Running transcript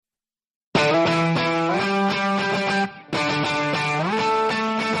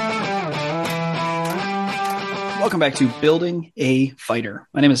Welcome back to Building a Fighter.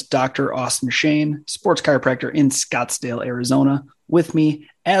 My name is Dr. Austin Shane, sports chiropractor in Scottsdale, Arizona. With me,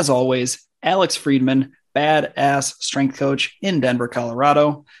 as always, Alex Friedman, badass strength coach in Denver,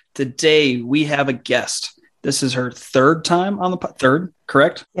 Colorado. Today, we have a guest. This is her third time on the third,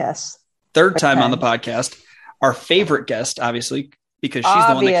 correct? Yes. Third time on the podcast. Our favorite guest, obviously, because she's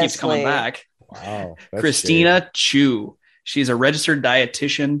the one that keeps coming back. Wow. Christina Chu. She's a registered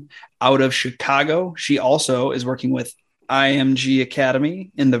dietitian out of Chicago. She also is working with IMG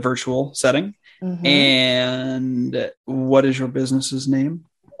Academy in the virtual setting. Mm-hmm. And what is your business's name?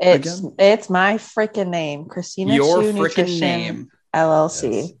 It's my freaking name, Christina Your Chu freaking Nutrition name,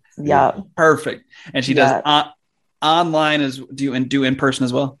 LLC. Yes. Yep. Perfect. And she does online do in person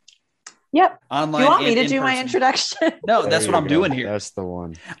as well. Yep. Online. Do you want me to do my introduction? No, that's what I'm doing here. That's the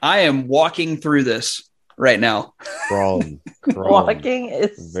one. I am walking through this right now. Crawling. Walking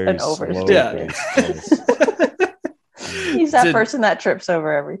is an overstatement. He's that person that trips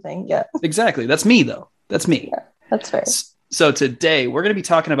over everything. Yeah. Exactly. That's me, though. That's me. Yeah, that's fair. So today we're going to be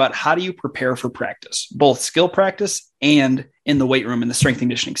talking about how do you prepare for practice, both skill practice and in the weight room in the strength and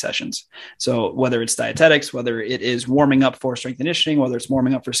conditioning sessions. So whether it's dietetics, whether it is warming up for strength and conditioning, whether it's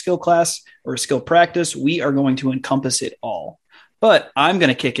warming up for skill class or skill practice, we are going to encompass it all. But I'm going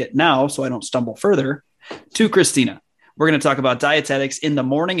to kick it now so I don't stumble further to Christina. We're going to talk about dietetics in the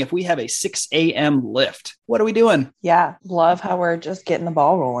morning. If we have a 6 a.m. lift, what are we doing? Yeah. Love how we're just getting the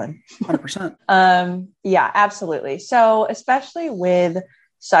ball rolling. 100%. Yeah, absolutely. So especially with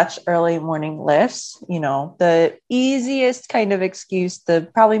such early morning lifts, the easiest kind of excuse, the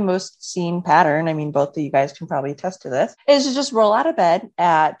probably most seen pattern, I mean, both of you guys can probably attest to this, is to just roll out of bed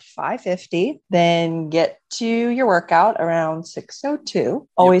at 5:50, then get to your workout around 6:02,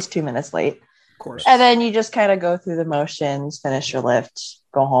 always 2 minutes late. Course. And then you just kind of go through the motions, finish your lift,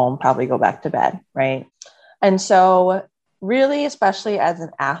 go home, probably go back to bed. Right. And so really, especially as an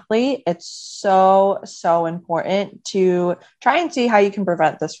athlete, it's so important to try and see how you can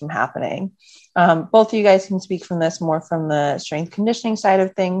prevent this from happening. Both of you guys can speak from this more from the strength conditioning side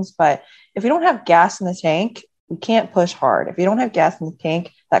of things. But if you don't have gas in the tank, you can't push hard. If you don't have gas in the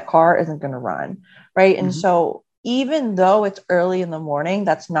tank, that car isn't going to run. Right. Mm-hmm. And so even though it's early in the morning,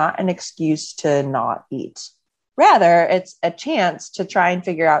 that's not an excuse to not eat. Rather, it's a chance to try and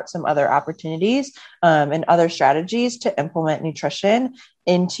figure out some other opportunities and other strategies to implement nutrition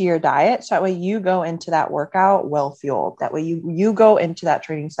into your diet. So that way you go into that workout well-fueled. That way you go into that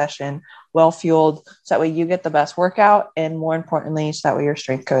training session well-fueled. So that way you get the best workout. And more importantly, so that way your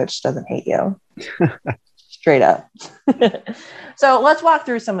strength coach doesn't hate you. Straight up. So let's walk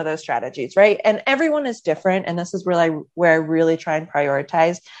through some of those strategies, right? And everyone is different. And this is really where I really try and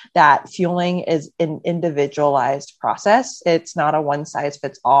prioritize that fueling is an individualized process. It's not a one size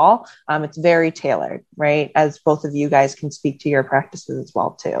fits all. It's very tailored, right? As both of you guys can speak to your practices as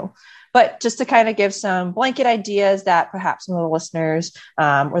well too. But just to kind of give some blanket ideas that perhaps some of the listeners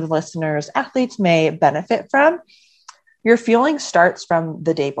or the listeners' athletes may benefit from. Your fueling starts from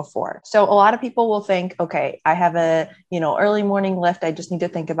the day before. So a lot of people will think, okay, I have a, early morning lift. I just need to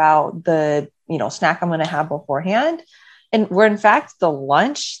think about the, snack I'm going to have beforehand. And where in fact, the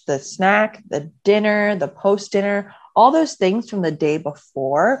lunch, the snack, the dinner, the post-dinner, all those things from the day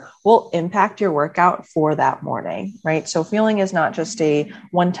before will impact your workout for that morning, right? So fueling is not just a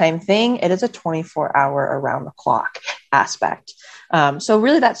one-time thing. It is a 24-hour around the clock aspect. So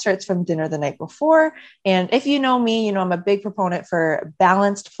really that starts from dinner the night before. And if you know me, I'm a big proponent for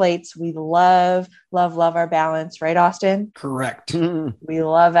balanced plates. We love our balance, right, Austin? Correct. We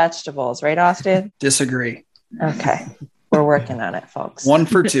love vegetables, right, Austin? Disagree. Okay. We're working on it, folks. 1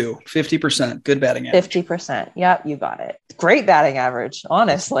 for 2, 50%. Good batting average. 50%. Yep, you got it. Great batting average,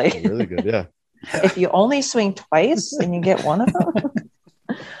 honestly. Really good, yeah. If you only swing twice and you get one of them.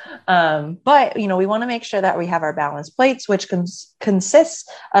 But, we want to make sure that we have our balanced plates, which consists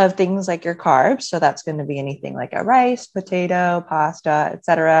of things like your carbs. So that's going to be anything like a rice, potato, pasta,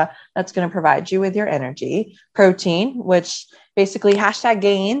 etc. That's going to provide you with your energy. Protein, which basically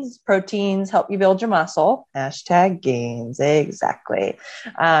 #gains. Proteins help you build your muscle. #gains. Exactly.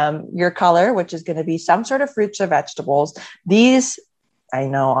 Your color, which is going to be some sort of fruits or vegetables. These, I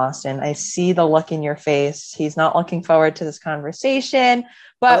know, Austin, I see the look in your face. He's not looking forward to this conversation,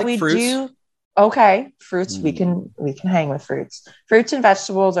 but like we fruits. do. Okay, fruits, we can hang with fruits. Fruits and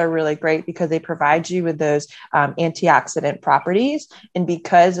vegetables are really great because they provide you with those antioxidant properties. And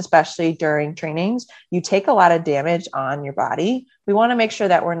because, especially during trainings, you take a lot of damage on your body, we want to make sure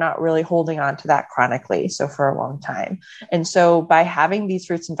that we're not really holding on to that chronically, so for a long time. And so by having these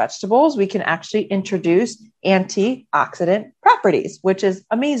fruits and vegetables, we can actually introduce antioxidant properties, which is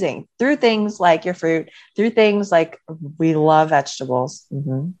amazing through things like your fruit, through things like we love vegetables.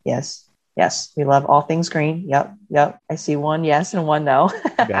 Yes. Yes, we love all things green. Yep. I see one yes and one no.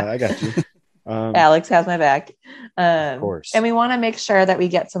 I got you. Alex has my back. Of course. And we want to make sure that we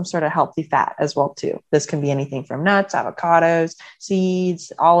get some sort of healthy fat as well too. This can be anything from nuts, avocados,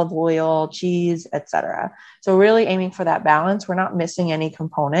 seeds, olive oil, cheese, etc. So really aiming for that balance. We're not missing any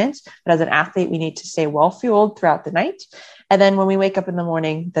components, but as an athlete, we need to stay well fueled throughout the night. And then when we wake up in the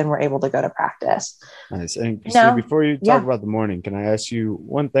morning, then we're able to go to practice. Nice. And so before you talk about the morning, can I ask you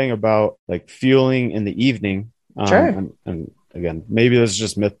one thing about like fueling in the evening? Sure. And again, maybe this is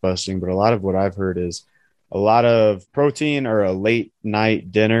just myth busting, but a lot of what I've heard is a lot of protein or a late night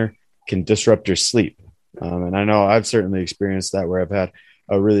dinner can disrupt your sleep. And I know I've certainly experienced that where I've had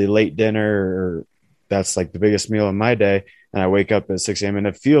a really late dinner or that's like the biggest meal in my day. And I wake up at 6 a.m. and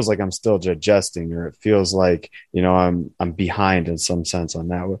it feels like I'm still digesting, or it feels like, I'm behind in some sense on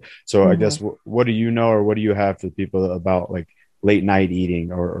that. So I guess what do you know, or what do you have for people about like late night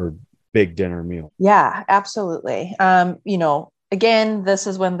eating or big dinner meal? Yeah, absolutely. Again, this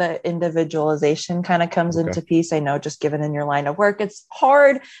is when the individualization kind of comes into piece. I know just given in your line of work, it's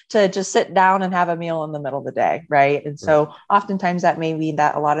hard to just sit down and have a meal in the middle of the day. Right. And so oftentimes that may mean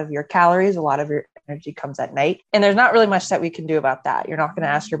that a lot of your calories, a lot of your energy comes at night. And there's not really much that we can do about that. You're not going to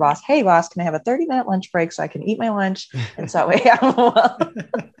ask your boss, hey boss, can I have a 30-minute lunch break so I can eat my lunch? And so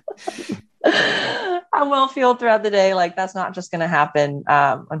I'm well fueled throughout the day. Like that's not just going to happen,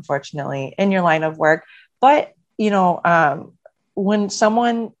 unfortunately, in your line of work. But, when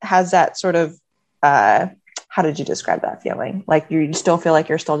someone has that sort of, how did you describe that feeling? Like you still feel like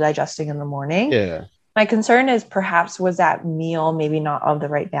you're still digesting in the morning. Yeah. My concern is perhaps was that meal maybe not of the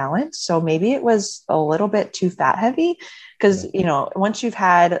right balance. So maybe it was a little bit too fat heavy because, once you've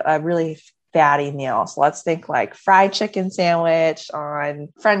had a really fatty meal. So let's think like fried chicken sandwich on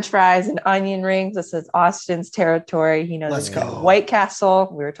French fries and onion rings. This is Austin's territory. He knows. Let's go. White Castle.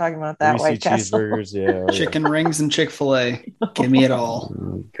 We were talking about that. Greasy White Castle. Cheeseburgers. Yeah. Chicken rings and Chick-fil-A. Give me it all.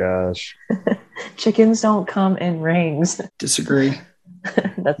 Oh, gosh. Chickens don't come in rings. Disagree.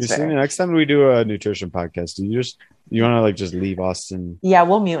 That's fair. Next time we do a nutrition podcast, do you want to like just leave Austin? Yeah,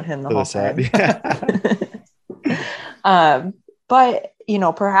 we'll mute him the whole time. But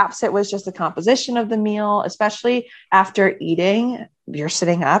perhaps it was just the composition of the meal, especially after eating, you're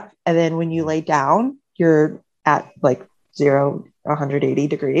sitting up. And then when you lay down, you're at like 180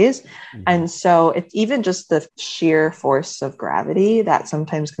 degrees. Mm-hmm. And so it's even just the sheer force of gravity that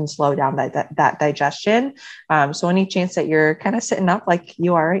sometimes can slow down that digestion. So any chance that you're kind of sitting up like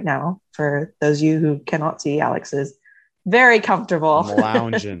you are right now, for those of you who cannot see, Alex is very comfortable. I'm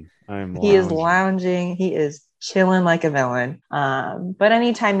lounging. He is lounging. He is chilling like a villain. But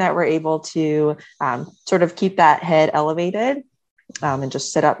anytime that we're able to sort of keep that head elevated and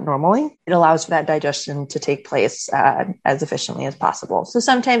just sit up normally, it allows for that digestion to take place as efficiently as possible. So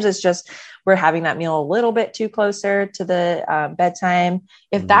sometimes it's just we're having that meal a little bit too closer to the bedtime.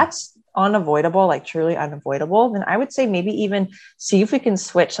 If that's unavoidable, like truly unavoidable, then I would say maybe even see if we can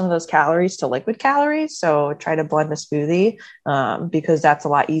switch some of those calories to liquid calories. So try to blend a smoothie because that's a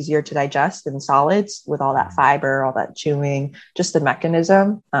lot easier to digest than solids with all that fiber, all that chewing, just the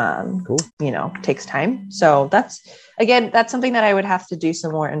mechanism, takes time. So that's something that I would have to do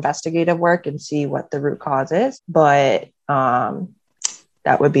some more investigative work and see what the root cause is. But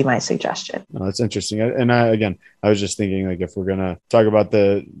that would be my suggestion. Oh, that's interesting. And I was just thinking, like, if we're going to talk about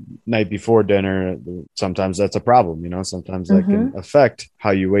the night before dinner, sometimes that's a problem, sometimes that can affect how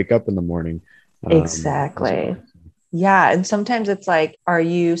you wake up in the morning. Exactly. Yeah. And sometimes it's like, are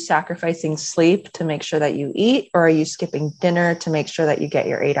you sacrificing sleep to make sure that you eat, or are you skipping dinner to make sure that you get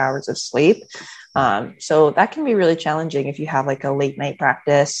your 8 hours of sleep? So that can be really challenging if you have like a late night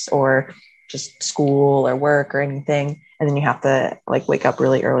practice or just school or work or anything. And then you have to like wake up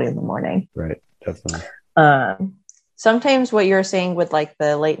really early in the morning. Right. Definitely. Sometimes what you're saying with like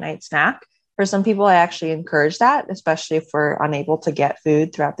the late night snack, for some people, I actually encourage that, especially if we're unable to get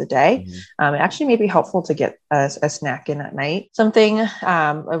food throughout the day. It actually may be helpful to get a snack in at night.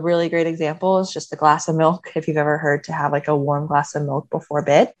 A really great example is just a glass of milk. If you've ever heard to have like a warm glass of milk before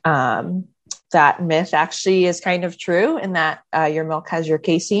bed. that myth actually is kind of true in that your milk has your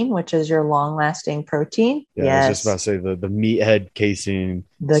casein, which is your long-lasting protein. Yeah, yes. I was just about to say the meathead casein.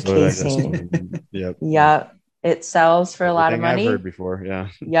 The casein. Yep. Yep. It sells for a lot of money. I've heard before. Yeah.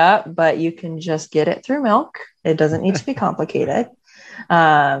 Yep. But you can just get it through milk. It doesn't need to be complicated.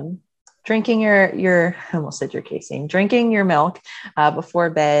 Drinking I almost said your casein, drinking your milk before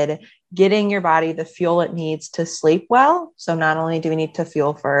bed, getting your body the fuel it needs to sleep well. So not only do we need to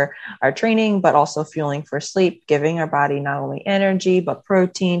fuel for our training, but also fueling for sleep, giving our body not only energy, but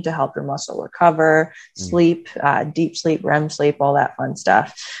protein to help your muscle recover, sleep, deep sleep, REM sleep, all that fun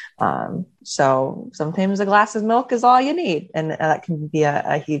stuff. So sometimes a glass of milk is all you need, and that can be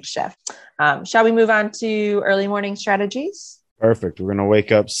a huge shift. Shall we move on to early morning strategies? Perfect. We're going to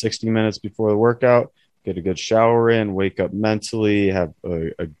wake up 60 minutes before the workout, get a good shower in, wake up mentally, have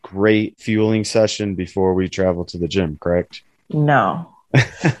a great fueling session before we travel to the gym, correct? No.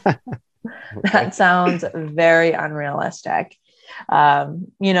 That sounds very unrealistic. Of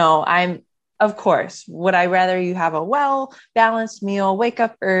course, would I rather you have a well-balanced meal, wake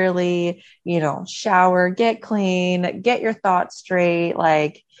up early, shower, get clean, get your thoughts straight,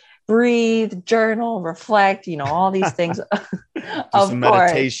 like breathe, journal, reflect, all these things. Do some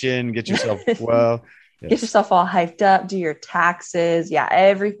meditation, get yourself well. Yes. Get yourself all hyped up, do your taxes. Yeah,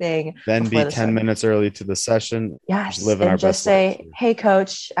 everything. Then be 10 minutes early to the session. Yes. And just say, hey,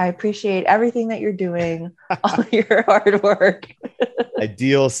 coach, I appreciate everything that you're doing, all your hard work.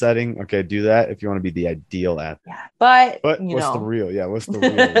 Ideal setting. Okay, do that if you want to be the ideal athlete. Yeah. But what's the real? Yeah, what's the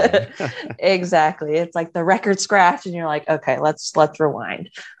real? Exactly. It's like the record scratch, and you're like, okay, let's rewind.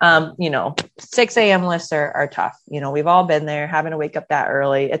 6 a.m. lifts are tough. We've all been there, having to wake up that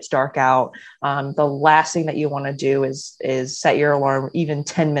early. It's dark out. The last thing that you want to do is set your alarm even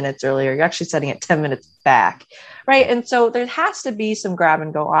 10 minutes earlier. You're actually setting it 10 minutes back. Right. And so there has to be some grab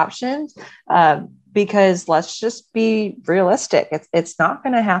and go options, because let's just be realistic. It's not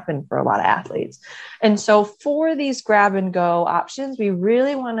going to happen for a lot of athletes. And so for these grab and go options, we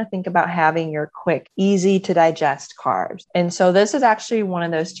really want to think about having your quick, easy to digest carbs. And so this is actually one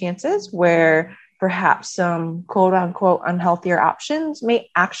of those chances where perhaps some quote unquote unhealthier options may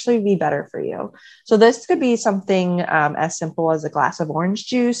actually be better for you. So this could be something as simple as a glass of orange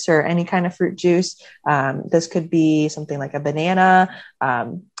juice or any kind of fruit juice. This could be something like a banana,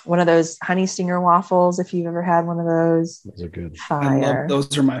 one of those honey stinger waffles. If you've ever had one of those, those are good. Fire.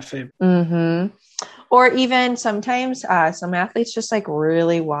 Those are my favorite. Mm-hmm. Or even sometimes some athletes just like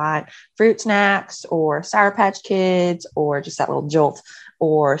really want fruit snacks or Sour Patch Kids or just that little jolt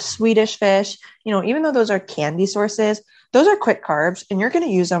or Swedish Fish. Even though those are candy sources, those are quick carbs and you're going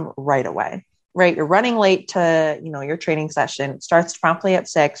to use them right away, right? You're running late to, your training session. It starts promptly at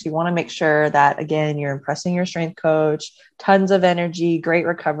 6. You want to make sure that, again, you're impressing your strength coach, tons of energy, great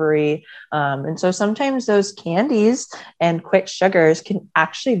recovery. And so sometimes those candies and quick sugars can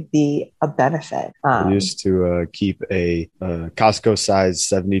actually be a benefit. I used to keep a Costco size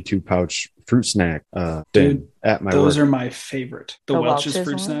 72 pouch fruit snack bin at my those work. are my favorite. The Welch's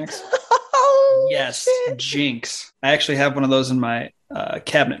fruit snacks. Yes. Shit. Jinx. I actually have one of those in my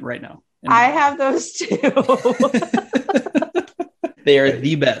cabinet right now. I have those too. They are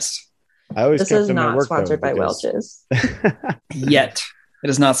the best. I always This is not sponsored by Welch's. Yet. It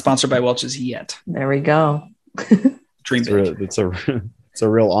is not sponsored by Welch's yet. There we go. Dream big. It's a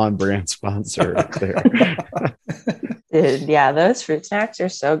real on-brand sponsor right there. Dude, yeah, those fruit snacks are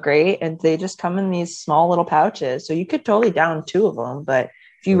so great. And they just come in these small little pouches. So you could totally down 2 of them. But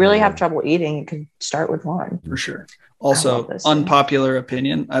if you really have trouble eating, you can start with 1. For sure. Also, unpopular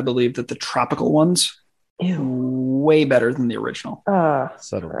opinion, I believe that the tropical ones way better than the original.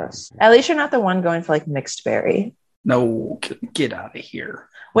 At least you're not the one going for like mixed berry. No, get out of here.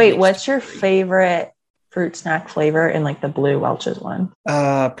 Wait, what's your favorite fruit snack flavor in like the blue Welch's one?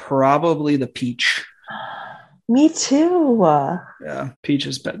 Probably the peach. Me too. Yeah, peach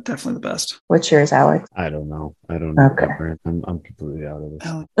is definitely the best. What's yours, Alex? I don't know. Okay. I'm completely out of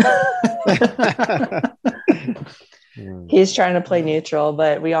this. He's trying to play neutral,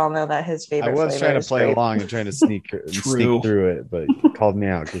 but we all know that his favorite. I was trying to play along and trying to sneak through it, but you called me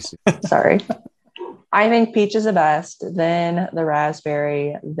out. Sorry. I think peach is the best, then the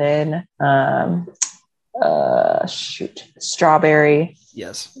raspberry, then strawberry.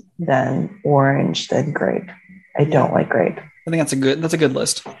 Yes. Then orange, then grape. I don't like grape. I think that's a good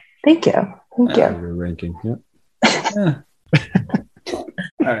list. Thank you. Your ranking. Yeah. All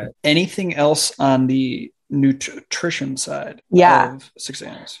right. Anything else on the nutrition side? Yeah. Of 6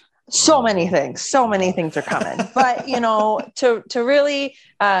 a.m.s? So many things are coming, but to really,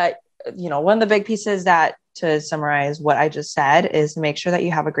 one of the big pieces that to summarize what I just said is make sure that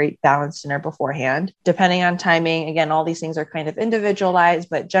you have a great balanced dinner beforehand. Depending on timing, again, all these things are kind of individualized,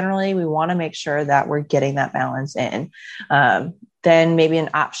 but generally we want to make sure that we're getting that balance in. Then maybe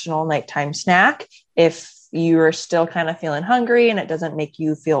an optional nighttime snack if you're still kind of feeling hungry and it doesn't make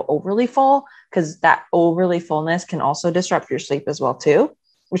you feel overly full, because that overly fullness can also disrupt your sleep as well too,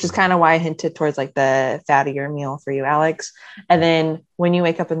 which is kind of why I hinted towards like the fattier meal for you, Alex. And then when you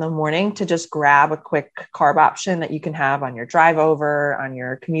wake up in the morning, to just grab a quick carb option that you can have on your drive over, on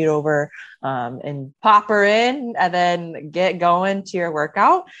your commute over, and pop her in and then get going to your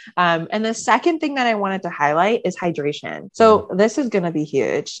workout. And the second thing that I wanted to highlight is hydration. So this is going to be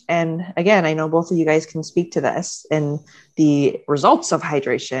huge. And again, I know both of you guys can speak to this and the results of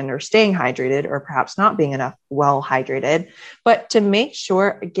hydration or staying hydrated or perhaps not being enough well hydrated, but to make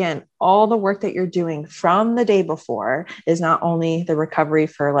sure, again, all the work that you're doing from the day before is not only the recovery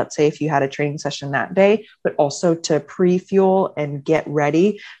for, let's say, if you had a training session that day, but also to pre-fuel and get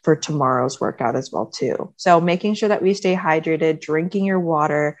ready for tomorrow's workout as well too. So making sure that we stay hydrated, drinking your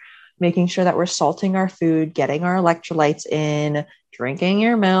water, making sure that we're salting our food, getting our electrolytes in, drinking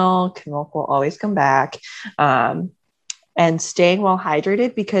your milk. Milk will always come back. And staying well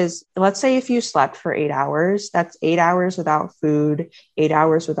hydrated, because let's say if you slept for 8 hours, that's 8 hours without food, 8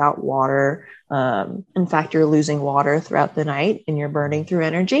 hours without water. In fact, you're losing water throughout the night and you're burning through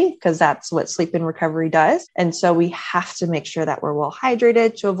energy, because that's what sleep and recovery does. And so we have to make sure that we're well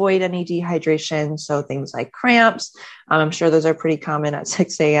hydrated to avoid any dehydration. So things like cramps, I'm sure those are pretty common at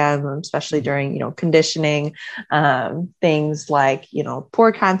 6 a.m., especially during, conditioning, things like,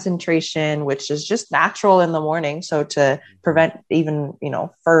 poor concentration, which is just natural in the morning. So to prevent even,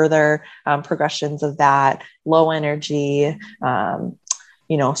 further progressions of that, low energy,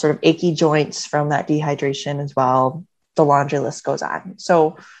 sort of achy joints from that dehydration as well. The laundry list goes on.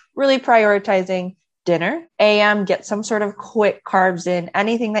 So really prioritizing dinner, AM, get some sort of quick carbs in,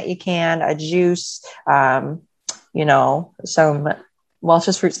 anything that you can, a juice, some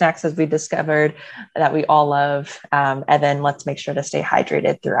Welch's fruit snacks, as we discovered, that we all love. And then let's make sure to stay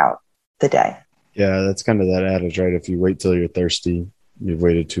hydrated throughout the day. Yeah, that's kind of that adage, right? If you wait till you're thirsty, you've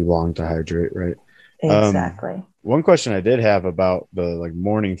waited too long to hydrate, right? Exactly. One question I did have about the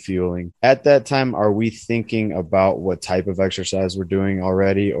morning fueling. At that time, are we thinking about what type of exercise we're doing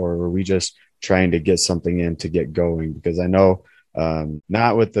already, or are we just trying to get something in to get going? Because I know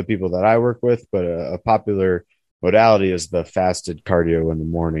not with the people that I work with, but a popular modality is the fasted cardio in the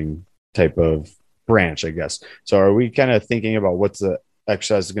morning type of branch, I guess. So are we kind of thinking about what's the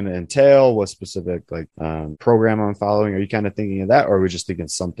exercise is going to entail, what specific program I'm following? Are you kind of thinking of that, or are we just thinking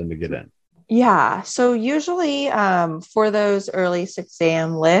something to get in? Yeah. So usually for those early 6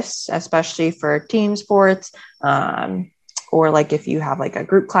 a.m. lifts, especially for team sports, or like if you have like a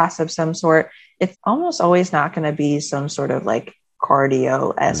group class of some sort, it's almost always not going to be some sort of like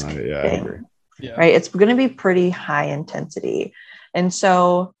cardio-esque thing, right? It's going to be pretty high intensity. And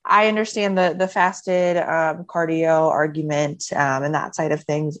so I understand the fasted cardio argument and that side of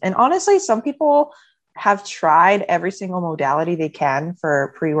things. And honestly, some people have tried every single modality they can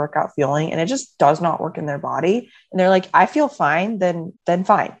for pre-workout fueling, and it just does not work in their body. And they're like, I feel fine, then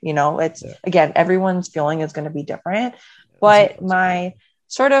fine. Again, everyone's feeling is going to be different. But my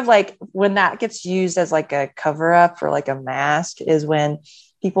sort of like when that gets used as like a cover up or like a mask is when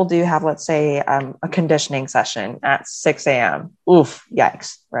people do have, let's say, a conditioning session at 6 a.m. Oof,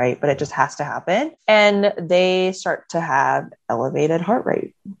 yikes, right? But it just has to happen. And they start to have elevated heart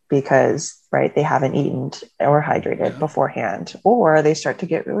rate because, right, they haven't eaten or hydrated beforehand, or they start to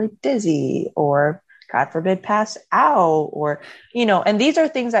get really dizzy, or God forbid, pass out, or, and these are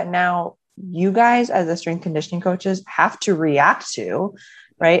things that now you guys as the strength conditioning coaches have to react to.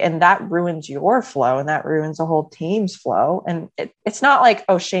 Right. And that ruins your flow, and that ruins the whole team's flow. And it's not like,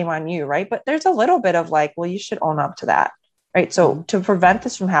 oh, shame on you. Right. But there's a little bit of like, well, you should own up to that. Right. So to prevent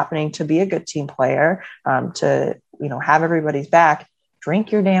this from happening, to be a good team player, to, have everybody's back,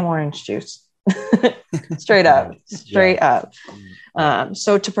 drink your damn orange juice. straight up.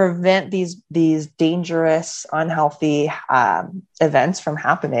 So to prevent these dangerous, unhealthy events from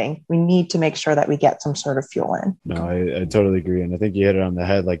happening, we need to make sure that we get some sort of fuel in. No, I totally agree. And I think you hit it on the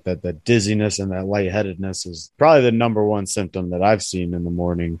head, like that dizziness and that lightheadedness is probably the number one symptom that I've seen in the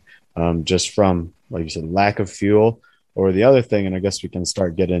morning, just from, like you said, lack of fuel. Or the other thing, and I guess we can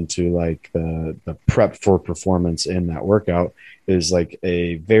start get into like the prep for performance in that workout, is like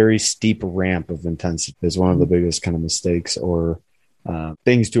a very steep ramp of intensity is one of the biggest kind of mistakes or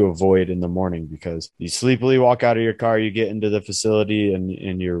things to avoid in the morning, because you sleepily walk out of your car, you get into the facility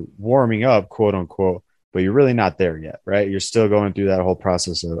and you're warming up, quote unquote, but you're really not there yet, right? You're still going through that whole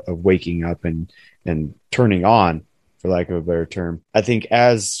process of waking up and and turning on, for lack of a better term. I think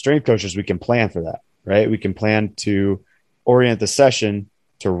as strength coaches, we can plan for that, right? We can plan to orient the session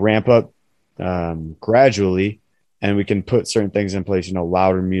to ramp up gradually, and we can put certain things in place,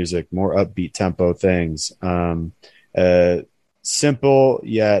 louder music, more upbeat tempo things, simple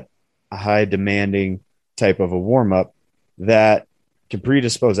yet high demanding type of a warm up that can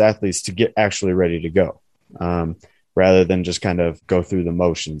predispose athletes to get actually ready to go, rather than just kind of go through the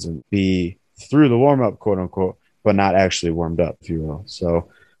motions and be through the warm up, quote unquote, but not actually warmed up, if you will. So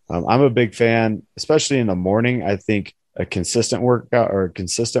I'm a big fan, especially in the morning. I think a consistent workout or a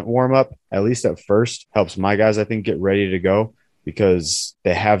consistent warm up, at least at first, helps my guys, I think, get ready to go because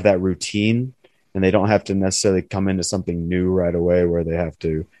they have that routine and they don't have to necessarily come into something new right away where they have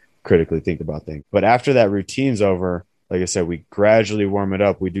to critically think about things. But after that routine's over, like I said, we gradually warm it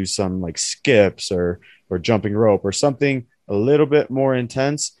up. We do some like skips or jumping rope or something a little bit more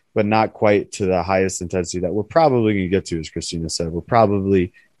intense, but not quite to the highest intensity that we're probably going to get to, as Christina said. We're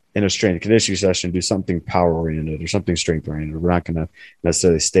probably in a strength and conditioning session do something power oriented or something strength oriented. We're not going to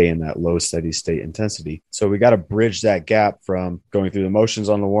necessarily stay in that low steady state intensity. So we got to bridge that gap from going through the motions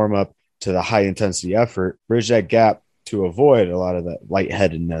on the warm up to the high intensity effort, bridge that gap to avoid a lot of that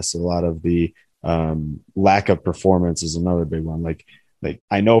lightheadedness, a lot of the lack of performance is another big one. Like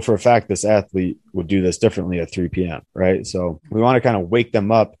I know for a fact this athlete would do this differently at 3 p.m. Right. So we want to kind of wake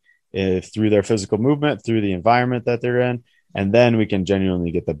them up through their physical movement, through the environment that they're in. And then we can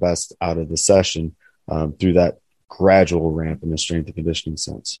genuinely get the best out of the session through that gradual ramp in the strength and conditioning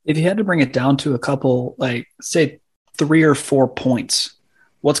sense. If you had to bring it down to a couple, like say 3 or 4 points,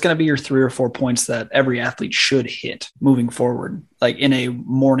 what's going to be your 3 or 4 points that every athlete should hit moving forward, like in a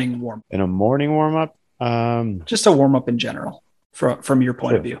morning warm? In a morning warm up? Just a warm up in general from your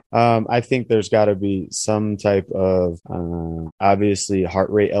point of view. I think there's got to be some type of obviously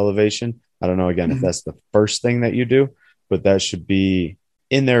heart rate elevation. I don't know, again, if that's the first thing that you do, but that should be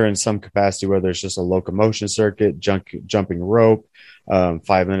in there in some capacity, whether it's just a locomotion circuit, jumping rope, 5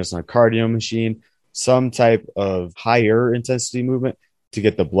 minutes on a cardio machine, some type of higher intensity movement to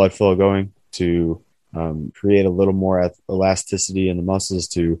get the blood flow going, to create a little more elasticity in the muscles,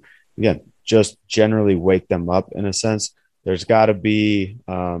 to, again, just generally wake them up in a sense. There's got to be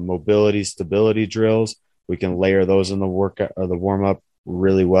mobility, stability drills. We can layer those in the workout or the warm up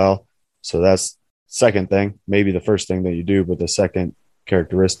really well. So that's second thing, maybe the first thing that you do, but the second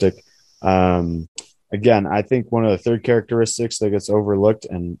characteristic. Again, I think one of the third characteristics that gets overlooked,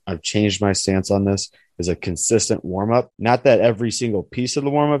 and I've changed my stance on this, is a consistent warm-up. Not that every single piece of the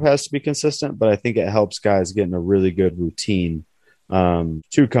warm-up has to be consistent, but I think it helps guys get in a really good routine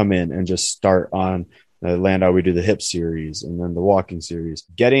to come in and just start on Landau. We do the hip series and then the walking series.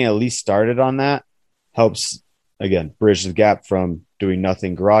 Getting at least started on that helps, again, bridge the gap from doing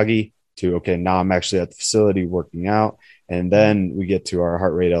nothing groggy to, okay, now I'm actually at the facility working out. And then we get to our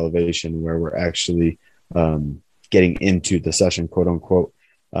heart rate elevation where we're actually getting into the session, quote unquote.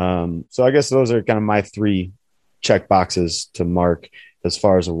 So I guess those are kind of my 3 check boxes to mark as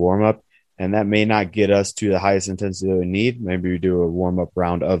far as a warm up. And that may not get us to the highest intensity that we need. Maybe we do a warm up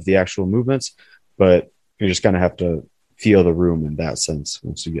round of the actual movements, but you just kind of have to feel the room in that sense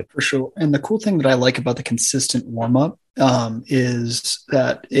once you get. For sure. And the cool thing that I like about the consistent warm up is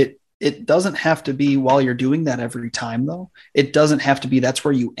that it doesn't have to be while you're doing that every time, though. It doesn't have to be that's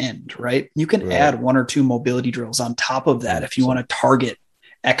where you end, right? You can add 1 or 2 mobility drills on top of that if you want to target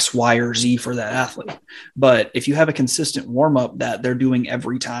X, Y, or Z for that athlete. But if you have a consistent warm up that they're doing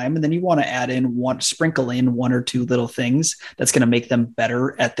every time, and then you want to add in sprinkle in 1 or 2 little things that's going to make them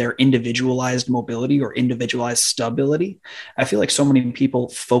better at their individualized mobility or individualized stability. I feel like so many people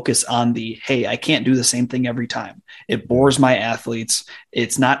focus on hey, I can't do the same thing every time. It bores my athletes.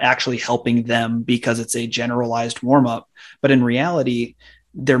 It's not actually helping them because it's a generalized warm up. But in reality,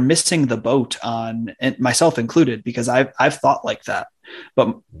 they're missing the boat on, and myself included, because I've thought like that.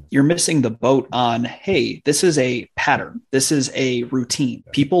 But you're missing the boat on, hey, this is a pattern. This is a routine.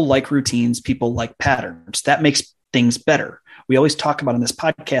 People like routines. People like patterns. That makes things better. We always talk about in this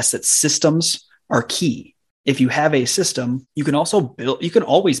podcast that systems are key. If you have a system, you can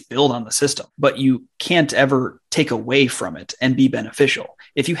always build on the system, but you can't ever take away from it and be beneficial.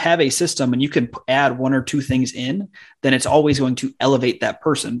 If you have a system and you can add 1 or 2 things in, then it's always going to elevate that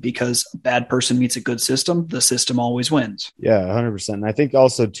person, because a bad person meets a good system. The system always wins. Yeah, 100%. And I think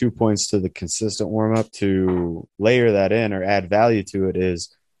also 2 points to the consistent warm up to layer that in or add value to it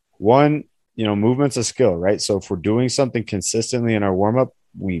is, 1, movement's a skill, right? So if we're doing something consistently in our warm up,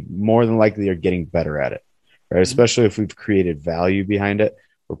 we more than likely are getting better at it. Right? Especially if we've created value behind it,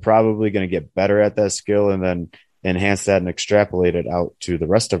 we're probably going to get better at that skill. And then enhance that and extrapolate it out to the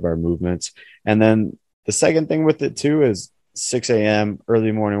rest of our movements. And then the second thing with it too is 6 a.m.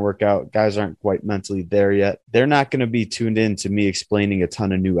 early morning workout. Guys aren't quite mentally there yet. They're not going to be tuned in to me explaining a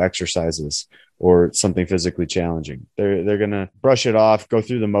ton of new exercises or something physically challenging. They're going to brush it off, go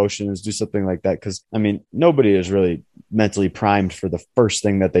through the motions, do something like that. Cause I mean, nobody is really mentally primed for the first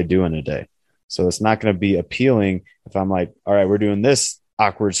thing that they do in a day. So it's not going to be appealing if I'm like, all right, we're doing this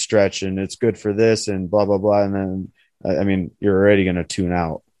awkward stretch and it's good for this and blah, blah, blah. And then, I mean, you're already going to tune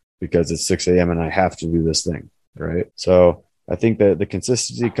out because it's 6 a.m. and I have to do this thing. Right. So I think that the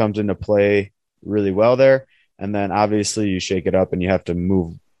consistency comes into play really well there. And then obviously you shake it up and you have to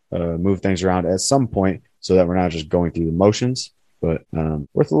move things around at some point so that we're not just going through the motions, but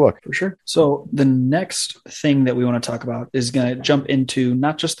worth a look. For sure. So the next thing that we want to talk about is going to jump into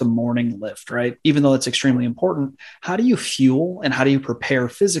not just the morning lift, right? Even though it's extremely important, how do you fuel and how do you prepare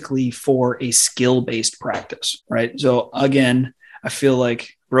physically for a skill-based practice, right? So again, I feel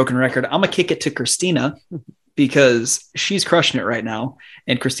like broken record. I'm going to kick it to Christina because she's crushing it right now.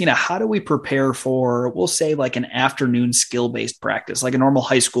 And Christina, how do we prepare for, we'll say like an afternoon skill-based practice, like a normal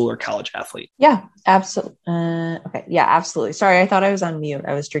high school or college athlete? Yeah, absolutely. Okay. Yeah, absolutely. Sorry. I thought I was on mute.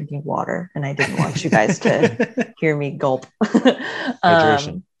 I was drinking water and I didn't want you guys to hear me gulp.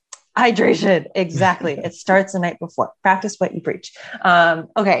 Hydration. Exactly. It starts the night before. Practice what you preach.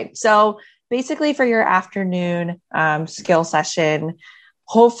 Okay. So basically for your afternoon skill session,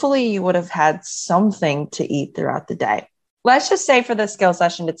 hopefully you would have had something to eat throughout the day. Let's just say for the skill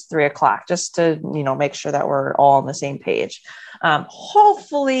session, it's 3:00, just to, make sure that we're all on the same page.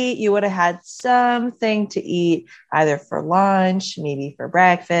 Hopefully you would have had something to eat either for lunch, maybe for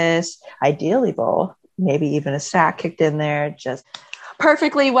breakfast, ideally both, maybe even a snack kicked in there, just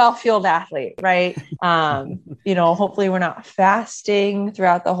perfectly well-fueled athlete, right? Hopefully we're not fasting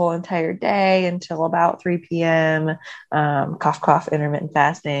throughout the whole entire day until about 3 p.m. Cough, cough, intermittent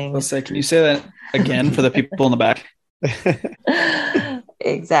fasting. Let's say, can you say that again for the people in the back?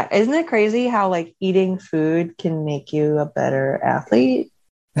 Exactly. Isn't it crazy how like eating food can make you a better athlete?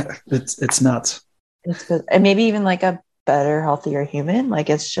 It's nuts. It's good. And maybe even like a better, healthier human. Like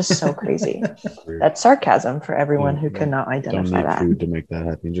it's just so crazy. That's sarcasm for everyone who cannot identify that. Food to make that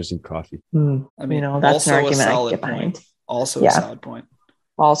happen. Just eat coffee. I mean, that's an argument I get behind. Also a solid point.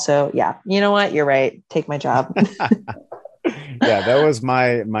 Also, yeah. You know what? You're right. Take my job. Yeah, that was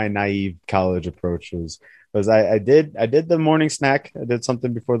my naive college approach was I did the morning snack. I did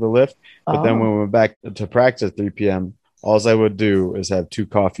something before the lift, but then when we went back to practice at 3 p.m., all I would do is have 2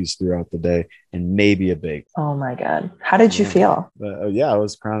 coffees throughout the day and maybe a bagel. Oh my God. How did you feel? I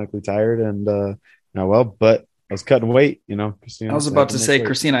was chronically tired and but I was cutting weight, Christina. I was about to say,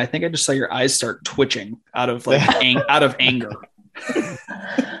 Christina, I think I just saw your eyes start twitching out of out of anger.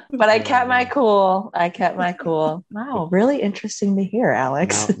 But I kept my cool. Wow, really interesting to hear,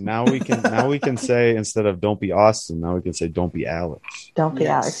 Alex. Now we can say, instead of don't be Austin, now we can say don't be Alex. Don't be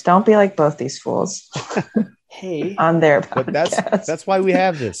Alex. Don't be like both these fools. Hey, on their podcast. But that's why we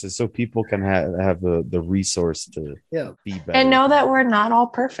have this, is so people can have the resource to be better and know that we're not all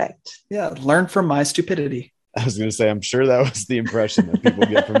perfect. Yeah, learn from my stupidity. I was going to say, I'm sure that was the impression that people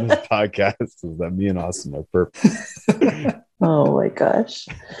get from this podcast, is that me and Austin are perfect. Oh my gosh.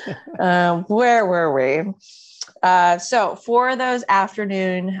 Where were we? So for those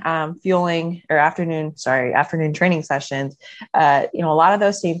afternoon afternoon training sessions, a lot of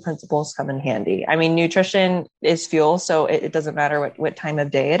those same principles come in handy. I mean, nutrition is fuel, so it doesn't matter what time of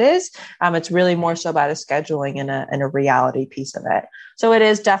day it is. It's really more so about a scheduling and a reality piece of it. So it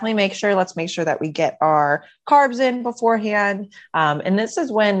is definitely let's make sure that we get our carbs in beforehand. And this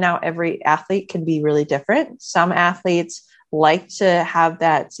is when now every athlete can be really different. Some athletes like to have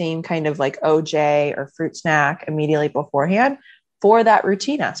that same kind of like OJ or fruit snack immediately beforehand for that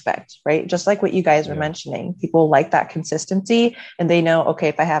routine aspect, right? Just like what you guys were mentioning, people like that consistency and they know, okay,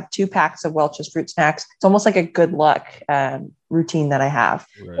 if I have 2 packs of Welch's fruit snacks, it's almost like a good luck routine that I have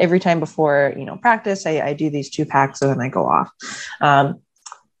every time before, practice, I do these 2 packs and then I go off.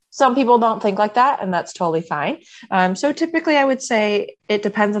 Some people don't think like that, and that's totally fine. So typically I would say it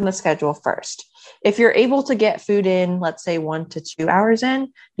depends on the schedule first. If you're able to get food in, let's say 1 to 2 hours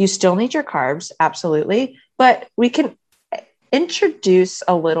in, you still need your carbs, absolutely. But we can introduce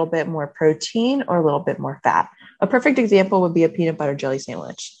a little bit more protein or a little bit more fat. A perfect example would be a peanut butter jelly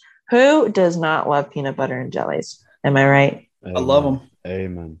sandwich. Who does not love peanut butter and jellies? Am I right? Amen. I love them.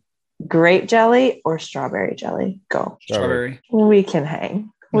 Amen. Grape jelly or strawberry jelly? Go. Strawberry. We can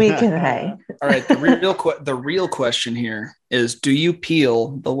hang. All right. The real question here is, do you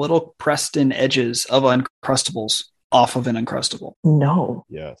peel the little pressed in edges of Uncrustables off of an Uncrustable? No.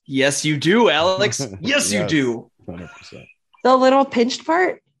 Yeah. Yes, you do, Alex. Yes, you do. 100%. The little pinched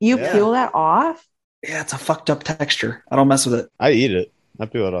part, you peel that off. Yeah, it's a fucked up texture. I don't mess with it. I eat it. I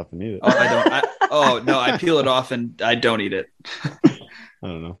peel it off and eat it. Oh, I don't. No, I peel it off and I don't eat it. I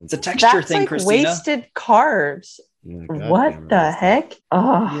don't know. It's a texture That's thing, like Christina. wasted carbs. Yeah, What the heck?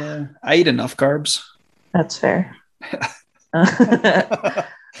 Oh, Yeah, I eat enough carbs. that's fair.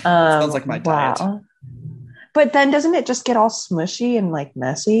 Sounds like my diet. But then doesn't it just get all smushy and like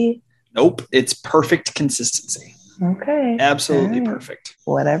messy? Nope, it's perfect consistency. Okay. Absolutely perfect.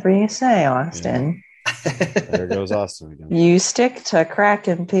 Whatever you say, Austin. There goes Austin again. You stick to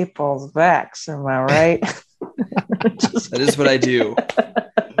cracking people's backs, am I right? That is what I do.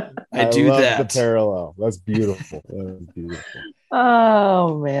 I do love that. The parallel. That's beautiful. That was beautiful.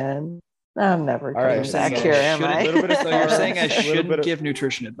 Oh man. I'm never All right, coming back so here, am I? So you're saying I A little shouldn't bit of- give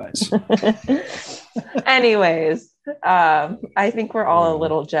nutrition advice? Anyways, I think we're all a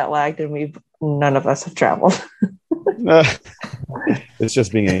little jet lagged and none of us have traveled. It's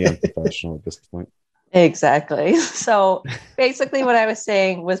just being a young professional at this point. Exactly. So basically what I was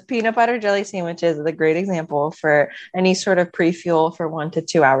saying was peanut butter jelly sandwiches is a great example for any sort of pre-fuel for 1 to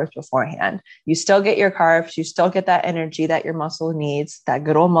 2 hours beforehand. You still get your carbs, you still get that energy that your muscle needs, that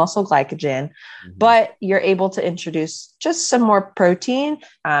good old muscle glycogen, but you're able to introduce just some more protein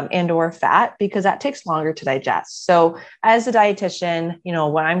and or fat because that takes longer to digest. So as a dietitian,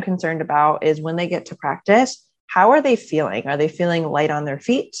 what I'm concerned about is when they get to practice, how are they feeling? Are they feeling light on their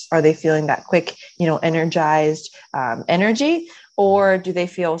feet? Are they feeling that quick, energized energy? Or do they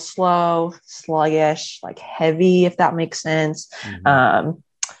feel slow, sluggish, like heavy, if that makes sense?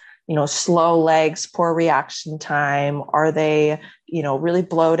 Slow legs, poor reaction time. Are they, really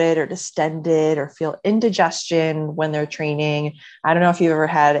bloated or distended or feel indigestion when they're training? I don't know if you've ever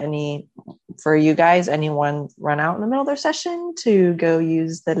had anyone run out in the middle of their session to go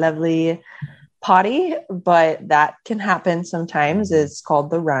use the lovely potty, but that can happen sometimes. It's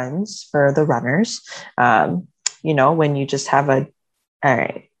called the runs for the runners. When you just have all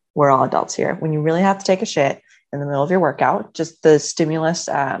right, we're all adults here. When you really have to take a shit in the middle of your workout, just the stimulus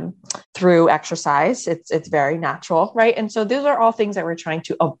through exercise, it's very natural, right? And so those are all things that we're trying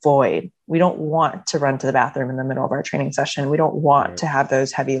to avoid. We don't want to run to the bathroom in the middle of our training session. We don't want to have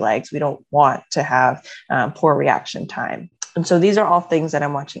those heavy legs. We don't want to have poor reaction time. And so these are all things that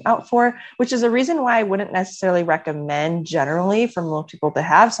I'm watching out for, which is a reason why I wouldn't necessarily recommend generally for most people to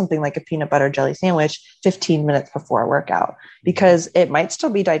have something like a peanut butter jelly sandwich 15 minutes before a workout, because it might still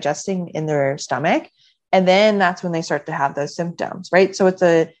be digesting in their stomach. And then that's when they start to have those symptoms, right? So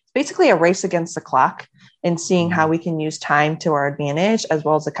it's basically a race against the clock and seeing how we can use time to our advantage, as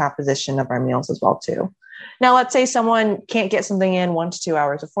well as the composition of our meals as well too. Now, let's say someone can't get something in 1 to 2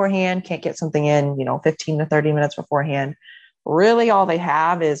 hours beforehand, can't get something in, 15 to 30 minutes beforehand. Really all they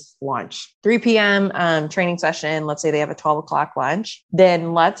have is lunch. 3 p.m. Training session. Let's say they have a 12 o'clock lunch.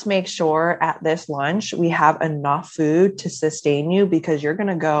 Then let's make sure at this lunch, we have enough food to sustain you, because you're going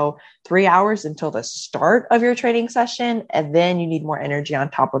to go 3 hours until the start of your training session. And then you need more energy on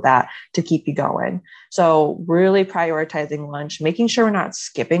top of that to keep you going. So really prioritizing lunch, making sure we're not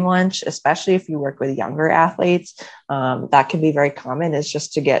skipping lunch, especially if you work with younger athletes. That can be very common, is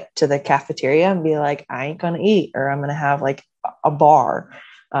just to get to the cafeteria and be like, I ain't going to eat, or I'm going to have like a bar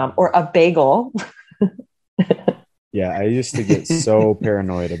or a bagel. Yeah, I used to get so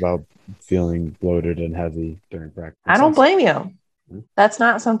paranoid about feeling bloated and heavy during practice. I don't blame you. That's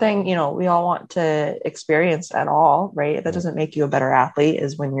not something, we all want to experience at all, right? That doesn't make you a better athlete,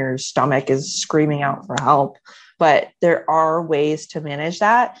 is when your stomach is screaming out for help. But there are ways to manage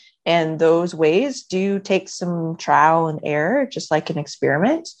that. And those ways do take some trial and error, just like an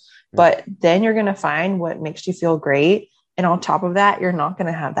experiment. But then you're going to find what makes you feel great. And on top of that, you're not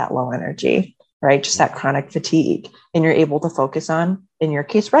going to have that low energy, right? Just that chronic fatigue. And you're able to focus on, in your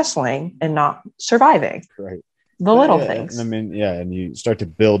case, wrestling and not surviving. Right. The little things. And you start to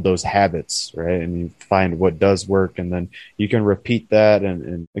build those habits, right? And you find what does work, and then you can repeat that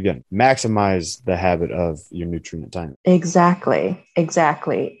and again, maximize the habit of your nutrient time. Exactly.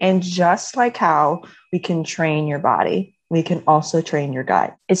 And just like how we can train your body, we can also train your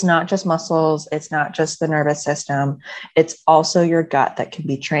gut. It's not just muscles. It's not just the nervous system. It's also your gut that can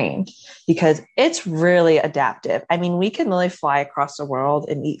be trained, because it's really adaptive. I mean, we can really fly across the world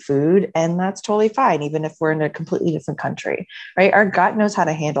and eat food, and that's totally fine, even if we're in a completely different country, right? Our gut knows how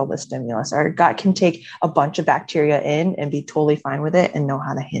to handle the stimulus. Our gut can take a bunch of bacteria in and be totally fine with it and know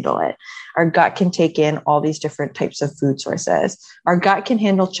how to handle it. Our gut can take in all these different types of food sources. Our gut can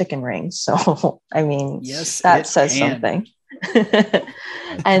handle chicken rings. So, I mean, yes, that says something.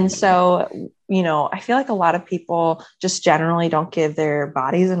 And so, I feel like a lot of people just generally don't give their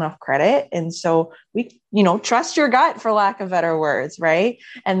bodies enough credit. And so we, trust your gut, for lack of better words, right?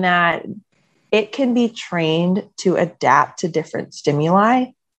 And that it can be trained to adapt to different stimuli,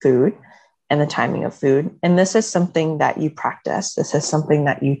 food, and the timing of food. And this is something that you practice. This is something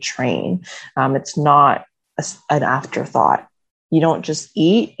that you train. It's not an afterthought. You don't just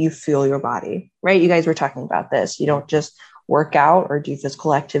eat, you feel your body, right? You guys were talking about this. You don't just work out or do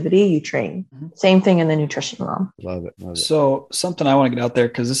physical activity, you train. Same thing in the nutrition realm. Love it. So something I want to get out there,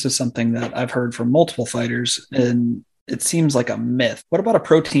 because this is something that I've heard from multiple fighters and it seems like a myth. What about a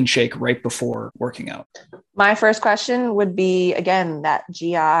protein shake right before working out? My first question would be, again, that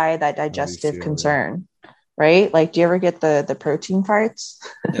GI, that digestive concern, right? Like, do you ever get the protein farts?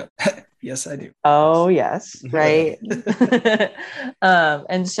 Yeah. Yes, I do. Oh, yes. Right.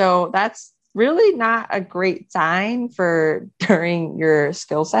 And so that's really not a great sign for during your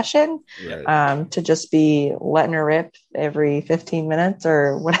skill session, to just be letting her rip every 15 minutes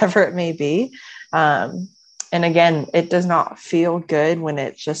or whatever it may be. And again, it does not feel good when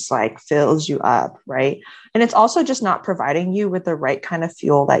it just like fills you up, right? And it's also just not providing you with the right kind of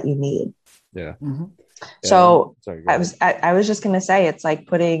fuel that you need. Yeah. Mm-hmm. So I was just going to say, it's like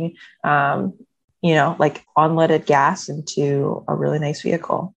putting, like unleaded gas into a really nice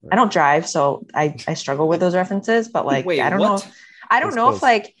vehicle. Right. I don't drive, so I struggle with those references, but like, wait, I don't know. I don't know if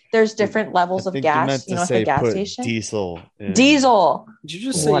like there's different levels of gas, at the gas station. Diesel. Diesel. Did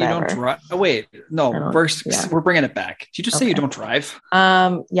you just say you don't drive? Oh, wait, no. First, we're bringing it back. Did you just say you don't drive?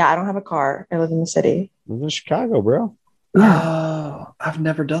 Yeah, I don't have a car. I live in the city. I live in Chicago, bro. Yeah. Oh, I've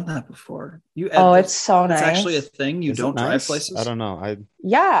never done that before. It's so nice. It's actually a thing. You don't drive places? I don't know. I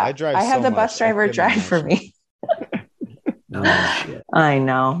drive. I have the bus driver drive for me. Oh, shit. I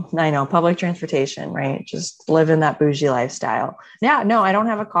know. Public transportation, right? Just living that bougie lifestyle. Yeah, no, I don't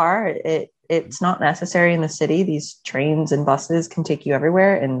have a car. It's not necessary in the city. These trains and buses can take you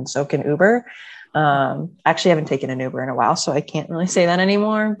everywhere, and so can Uber. Actually, I haven't taken an Uber in a while, so I can't really say that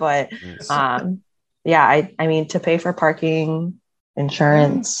anymore. But yeah, I mean, to pay for parking,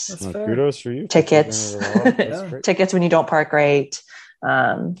 insurance, kudos for you. Tickets, tickets when you don't park right.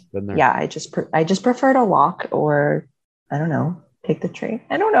 Yeah, I just prefer to walk, or I don't know, take the train.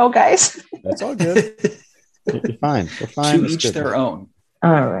 I don't know, guys. That's all good. You're fine. We're fine. To each their own.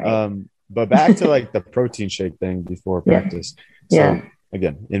 All right. But back to like the protein shake thing before practice. So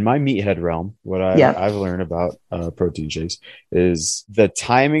again, in my meathead realm, what I've learned about protein shakes is the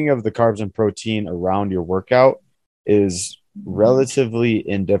timing of the carbs and protein around your workout is relatively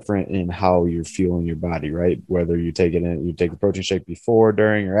indifferent in how you're feeling your body, right? Whether you take the protein shake before,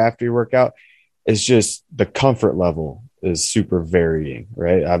 during, or after your workout, it's just the comfort level is super varying,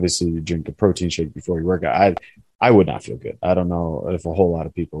 right? Obviously, you drink a protein shake before you work out. I would not feel good. I don't know if a whole lot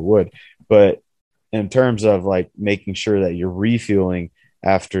of people would, but in terms of like making sure that you're refueling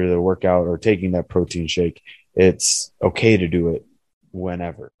after the workout or taking that protein shake, it's okay to do it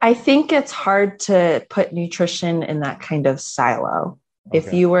whenever. I think it's hard to put nutrition in that kind of silo. Okay.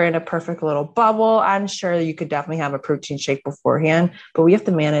 If you were in a perfect little bubble, I'm sure you could definitely have a protein shake beforehand, but we have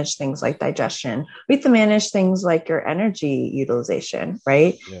to manage things like digestion. We have to manage things like your energy utilization,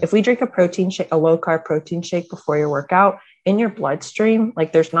 right? Yeah. If we drink a low carb protein shake before your workout, in your bloodstream,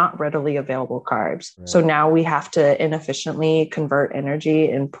 like there's not readily available carbs. Right. So now we have to inefficiently convert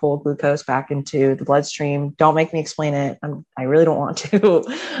energy and pull glucose back into the bloodstream. Don't make me explain it. I really don't want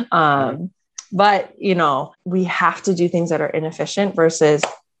to. But, we have to do things that are inefficient versus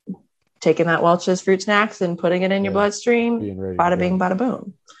taking that Welch's fruit snacks and putting it in your bloodstream, bada bing, bada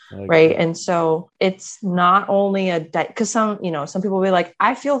boom. Right. And so it's not only because some people will be like,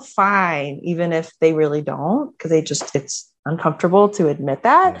 I feel fine, even if they really don't, because it's uncomfortable to admit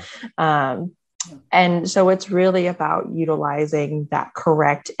that. Yeah. And so it's really about utilizing that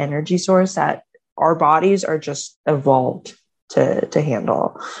correct energy source that our bodies are just evolved to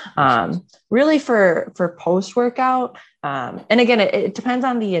handle. Really for post-workout. And again, it depends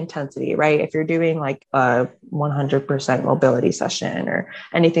on the intensity, right? If you're doing like a 100% mobility session or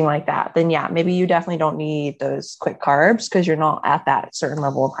anything like that, then yeah, maybe you definitely don't need those quick carbs because you're not at that certain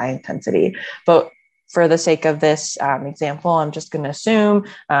level of high intensity. But for the sake of this example, I'm just going to assume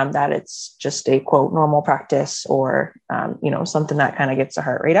that it's just a quote normal practice or, something that kind of gets the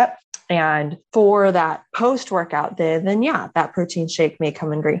heart rate up. And for that post-workout, then yeah, that protein shake may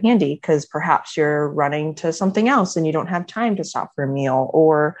come in great handy because perhaps you're running to something else and you don't have time to stop for a meal,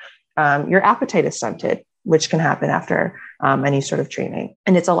 or your appetite is stunted, which can happen after any sort of training.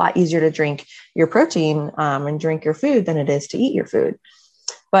 And it's a lot easier to drink your protein and drink your food than it is to eat your food.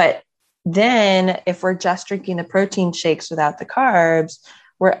 But then if we're just drinking the protein shakes without the carbs,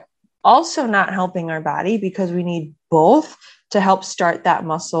 we're also not helping our body because we need both to help start that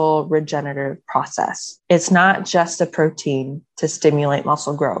muscle regenerative process. It's not just a protein to stimulate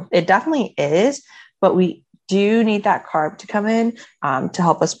muscle growth. It definitely is, but we do need that carb to come in to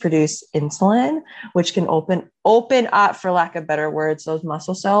help us produce insulin, which can open up, for lack of better words, those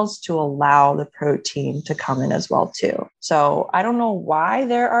muscle cells to allow the protein to come in as well too. So I don't know why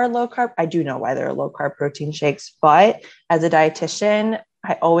there are low carb. I do know why there are low carb protein shakes, but as a dietitian,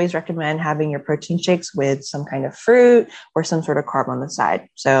 I always recommend having your protein shakes with some kind of fruit or some sort of carb on the side.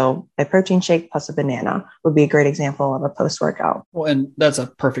 So a protein shake plus a banana would be a great example of a post-workout. Well, and that's a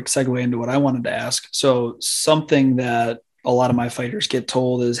perfect segue into what I wanted to ask. So something that a lot of my fighters get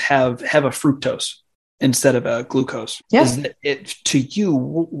told is have a fructose instead of a glucose. Yeah. Is it to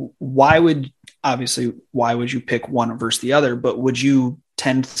you, why would you pick one versus the other, but would you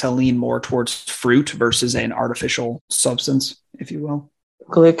tend to lean more towards fruit versus an artificial substance, if you will?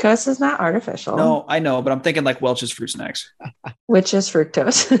 Glucose is not artificial. No, I know, but I'm thinking like Welch's Fruit Snacks. Which is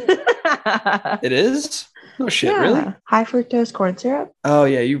fructose. It is? No shit, yeah. really? High fructose corn syrup. Oh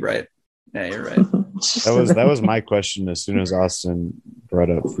yeah, you're right. Yeah, you're right. That was my question as soon as Austin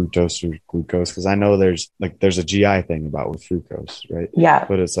brought up fructose or glucose, because I know there's a GI thing about with fructose, right? Yeah.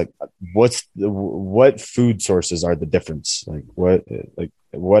 But it's like, what food sources are the difference? What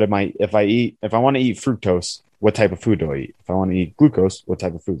am I, if I want to eat fructose, what type of food do I eat? If I want to eat glucose, what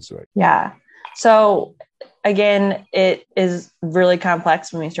type of foods do I eat? Yeah. So again, it is really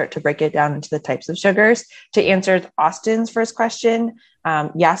complex when we start to break it down into the types of sugars. To answer Austin's first question,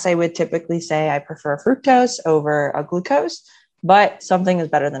 yes, I would typically say I prefer fructose over a glucose, but something is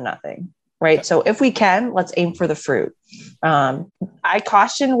better than nothing, right? Okay. So if we can, let's aim for the fruit. I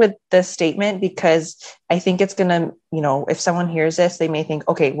caution with this statement because I think it's going to, if someone hears this, they may think,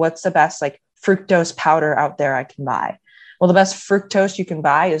 okay, what's the best fructose powder out there I can buy? Well, the best fructose you can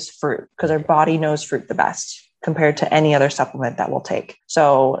buy is fruit because our body knows fruit the best compared to any other supplement that we'll take.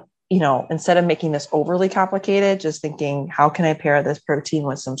 So, instead of making this overly complicated, just thinking, how can I pair this protein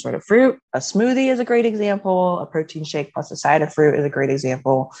with some sort of fruit? A smoothie is a great example. A protein shake plus a side of fruit is a great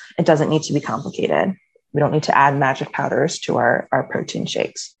example. It doesn't need to be complicated. We don't need to add magic powders to our protein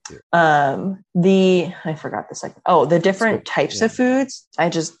shakes. I forgot the second. Oh, the different types of foods. I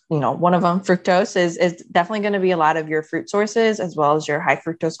just, one of them, fructose is definitely going to be a lot of your fruit sources as well as your high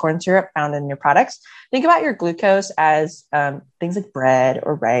fructose corn syrup found in your products. Think about your glucose as things like bread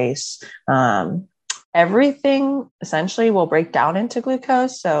or rice. Everything essentially will break down into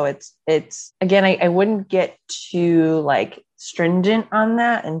glucose. So it's again, I wouldn't get too stringent on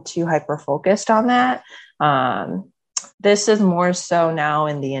that and too hyper focused on that. This is more so now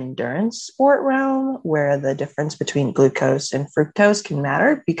in the endurance sport realm where the difference between glucose and fructose can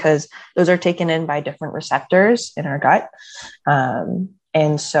matter because those are taken in by different receptors in our gut.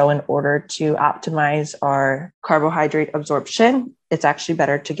 And so in order to optimize our carbohydrate absorption, it's actually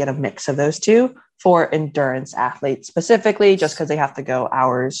better to get a mix of those two for endurance athletes specifically, just because they have to go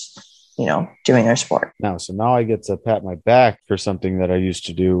hours, doing their sport. Now I get to pat my back for something that I used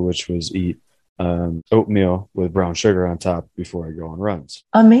to do, which was eat oatmeal with brown sugar on top before I go on runs.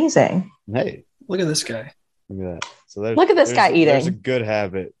 Amazing. Hey, look at this guy. Look at that. So look at this guy eating. There's a good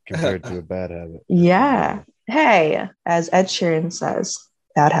habit compared to a bad habit. Yeah. Hey, as Ed Sheeran says,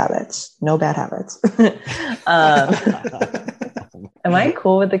 bad habits, no bad habits. Am I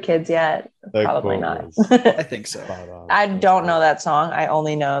cool with the kids yet? Probably not. I think so. I don't know that song. I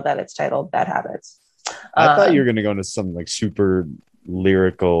only know that it's titled Bad Habits. I thought you were going to go into some super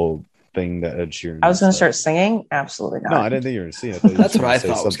lyrical thing that Ed Sheeran. I was going to start singing. Absolutely not. No, I didn't think you were going to sing it. That's what I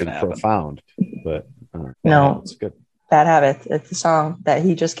thought was going to happen. Profound, but no, it's good. Bad Habits. It's a song that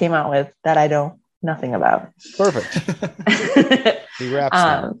he just came out with that I know nothing about. Perfect. He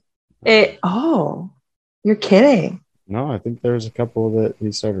raps. You're kidding. No, I think there's a couple that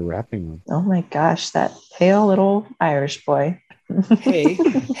he started rapping on. Oh my gosh, that pale little Irish boy.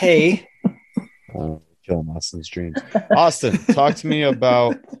 Hey. Killing Austin's dreams. Austin, talk to me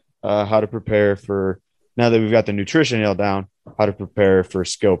about how to prepare for, now that we've got the nutrition nailed down, how to prepare for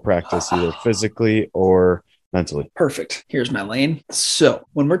skill practice, either physically or mentally. Perfect. Here's my lane. So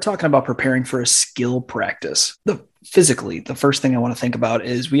when we're talking about preparing for a skill practice, physically, the first thing I want to think about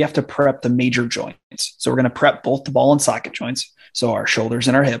is we have to prep the major joints. So we're going to prep both the ball and socket joints. So our shoulders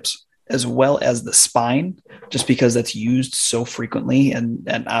and our hips, as well as the spine, just because that's used so frequently. And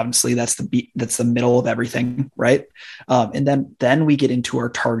obviously that's the middle of everything. Right. And then we get into our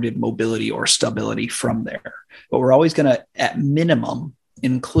targeted mobility or stability from there, but we're always going to, at minimum,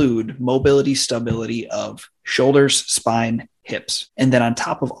 include mobility, stability of shoulders, spine, hips. And then on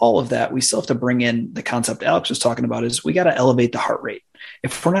top of all of that, we still have to bring in the concept Alex was talking about is we got to elevate the heart rate.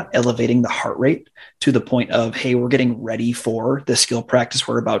 If we're not elevating the heart rate to the point of, hey, we're getting ready for the skill practice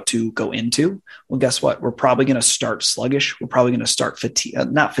we're about to go into, well, guess what? We're probably going to start sluggish. We're probably going to start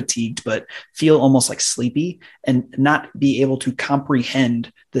not fatigued, but feel almost like sleepy and not be able to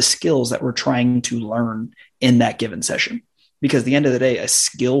comprehend the skills that we're trying to learn in that given session. Because at the end of the day, a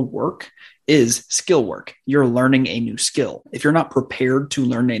skill work is skill work. You're learning a new skill. If you're not prepared to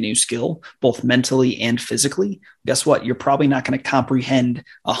learn a new skill, both mentally and physically, guess what? You're probably not going to comprehend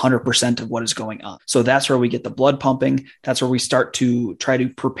 100% of what is going on. So that's where we get the blood pumping. That's where we start to try to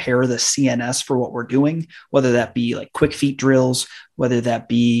prepare the CNS for what we're doing, whether that be like quick feet drills, whether that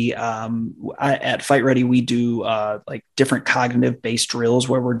be at Fight Ready, we do like different cognitive based drills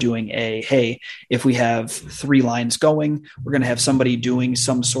where we're doing hey, if we have 3 lines going, we're going to have somebody doing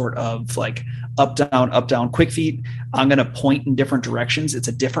some sort of like up, down, quick feet. I'm going to point in different directions. It's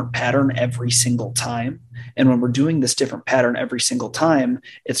a different pattern every single time. And when we're doing this different pattern every single time,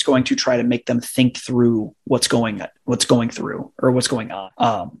 it's going to try to make them think through what's going through or what's going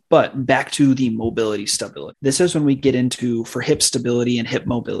on. But back to the mobility stability. This is when we get into, for hip stability and hip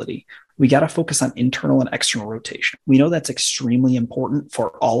mobility, we got to focus on internal and external rotation. We know that's extremely important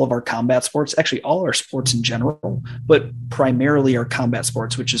for all of our combat sports, actually all our sports in general, but primarily our combat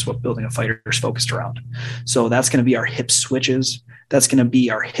sports, which is what Building a Fighter is focused around. So that's going to be our hip switches. That's going to be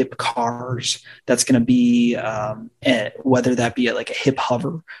our hip cars. That's going to be whether that be like a hip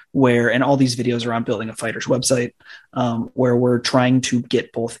hover, and all these videos are on Building a Fighter's website, where we're trying to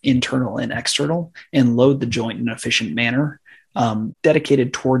get both internal and external and load the joint in an efficient manner,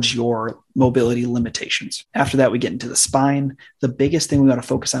 dedicated towards your mobility limitations. After that, we get into the spine. The biggest thing we got to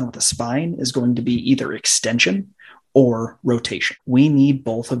focus on with the spine is going to be either extension or rotation. We need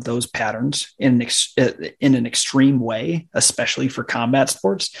both of those patterns in an extreme way, especially for combat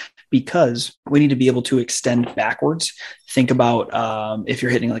sports, because we need to be able to extend backwards. Think about if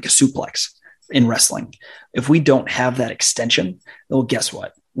you're hitting like a suplex in wrestling. If we don't have that extension, well, guess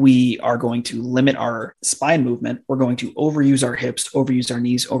what? We are going to limit our spine movement. We're going to overuse our hips, overuse our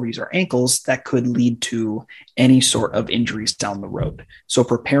knees, overuse our ankles. That could lead to any sort of injuries down the road. So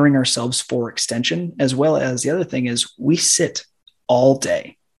preparing ourselves for extension, as well as the other thing is we sit all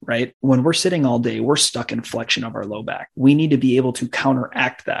day, right? When we're sitting all day, we're stuck in flexion of our low back. We need to be able to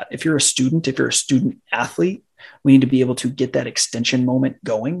counteract that. If you're a student athlete, we need to be able to get that extension moment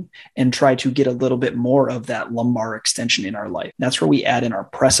going and try to get a little bit more of that lumbar extension in our life. That's where we add in our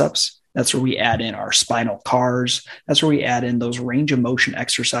press ups. That's where we add in our spinal cars. That's where we add in those range of motion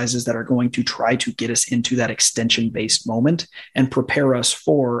exercises that are going to try to get us into that extension based moment and prepare us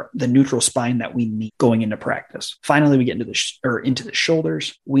for the neutral spine that we need going into practice. Finally, we get into the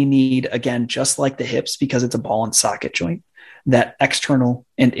shoulders. We need, again, just like the hips, because it's a ball and socket joint, that external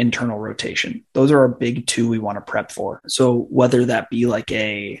and internal rotation. Those are our big 2 we want to prep for. So whether that be like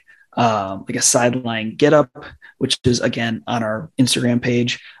a sideline get up, which is again on our Instagram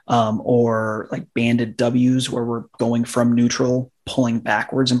page, or like banded W's where we're going from neutral, pulling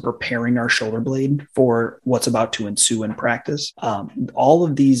backwards and preparing our shoulder blade for what's about to ensue in practice. All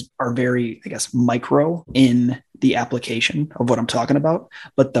of these are very, micro in the application of what I'm talking about,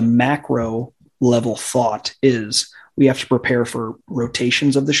 but the macro level thought is we have to prepare for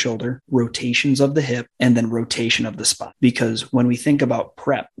rotations of the shoulder, rotations of the hip, and then rotation of the spine. Because when we think about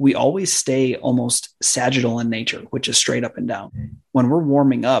prep, we always stay almost sagittal in nature, which is straight up and down. When we're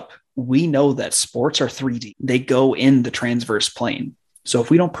warming up, we know that sports are 3D. They go in the transverse plane. So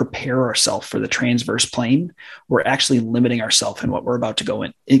if we don't prepare ourselves for the transverse plane, we're actually limiting ourselves in what we're about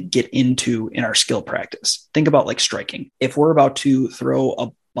to get into in our skill practice. Think about like striking. If we're about to throw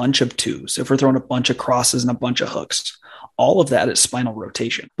a bunch of 2s, if we're throwing a bunch of crosses and a bunch of hooks, all of that is spinal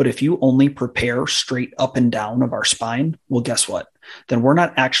rotation. But if you only prepare straight up and down of our spine, well, guess what? Then we're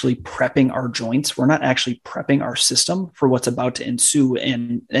not actually prepping our joints. We're not actually prepping our system for what's about to ensue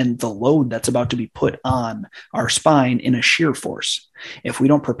and the load that's about to be put on our spine in a shear force. If we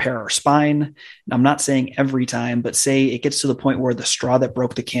don't prepare our spine, I'm not saying every time, but say it gets to the point where the straw that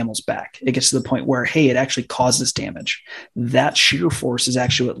broke the camel's back, it gets to the point where, hey, it actually causes damage. That shear force is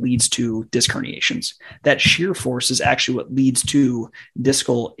actually what leads to disc herniations. That shear force is actually what leads to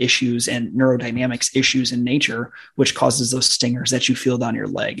discal issues and neurodynamics issues in nature, which causes those stingers that you feel down your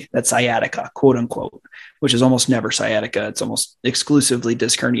leg. That's sciatica, quote unquote, which is almost never sciatica. It's almost exclusively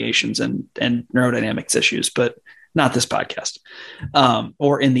disc herniations and neurodynamics issues, but not this podcast,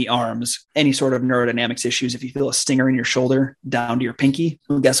 or in the arms, any sort of neurodynamics issues. If you feel a stinger in your shoulder down to your pinky,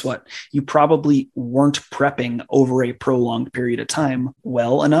 well, guess what? You probably weren't prepping over a prolonged period of time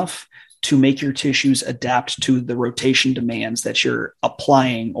well enough to make your tissues adapt to the rotation demands that you're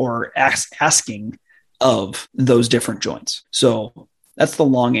applying or asking of those different joints. So that's the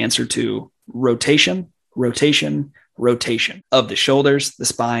long answer to rotation, rotation, rotation of the shoulders, the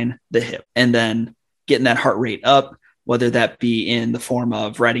spine, the hip, and then getting that heart rate up, whether that be in the form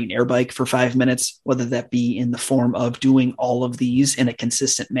of riding an air bike for 5 minutes, whether that be in the form of doing all of these in a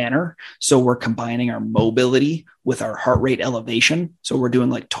consistent manner. So we're combining our mobility with our heart rate elevation. So we're doing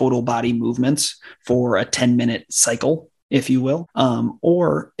like total body movements for a 10-minute cycle, if you will.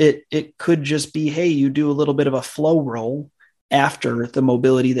 Or it could just be, hey, you do a little bit of a flow roll after the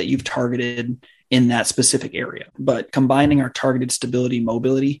mobility that you've targeted in that specific area. But combining our targeted stability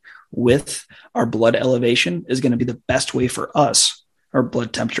mobility with our blood elevation is going to be the best way for us, or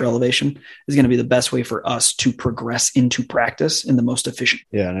blood temperature elevation is going to be the best way for us to progress into practice in the most efficient.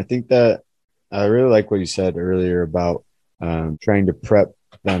 Yeah. And I think that I really like what you said earlier about trying to prep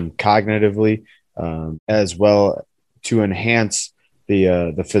them cognitively as well to enhance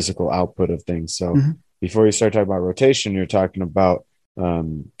the physical output of things. So before you start talking about rotation, you're talking about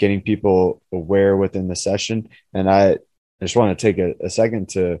getting people aware within the session. And I just want to take a second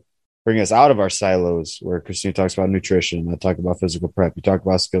to bring us out of our silos where Christina talks about nutrition. I talk about physical prep. You talk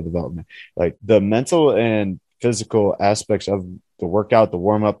about skill development, like the mental and physical aspects of the workout, the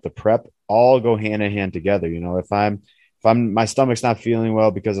warm up, the prep, all go hand in hand together. You know, if I'm my stomach's not feeling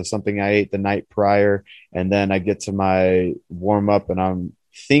well because of something I ate the night prior, and then I get to my warm up and I'm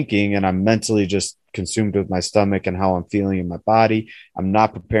thinking and I'm mentally just consumed with my stomach and how I'm feeling in my body, I'm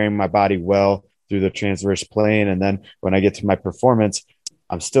not preparing my body well through the transverse plane. And then when I get to my performance,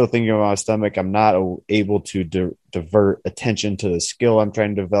 I'm still thinking about my stomach. I'm not able to divert attention to the skill I'm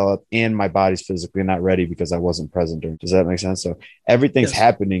trying to develop, and my body's physically not ready because I wasn't present during. Does that make sense? So everything's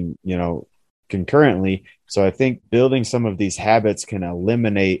happening, you know, concurrently. So I think building some of these habits can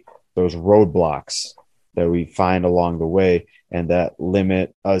eliminate those roadblocks that we find along the way and that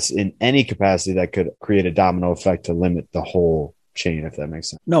limit us in any capacity that could create a domino effect to limit the whole chain, if that makes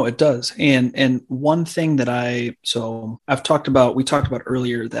sense. No, it does. And one thing that we talked about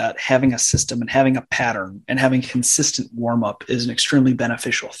earlier, that having a system and having a pattern and having consistent warm up is an extremely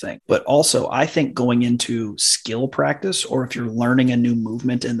beneficial thing. But also I think going into skill practice, or if you're learning a new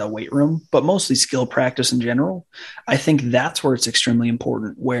movement in the weight room, but mostly skill practice in general, I think that's where it's extremely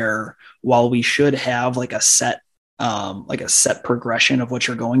important, where while we should have like a set progression of what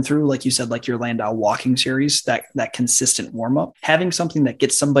you're going through, like you said, like your Landau walking series, that consistent warm up, having something that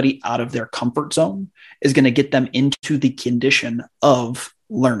gets somebody out of their comfort zone is going to get them into the condition of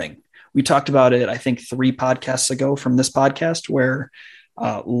learning. We talked about it, I think 3 podcasts ago from this podcast, where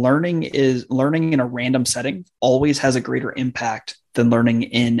learning in a random setting always has a greater impact than learning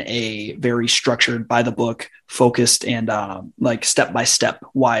in a very structured, by the book, focused, and like step-by-step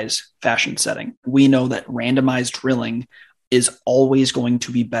wise fashion setting. We know that randomized drilling is always going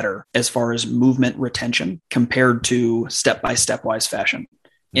to be better as far as movement retention compared to step-by-step wise fashion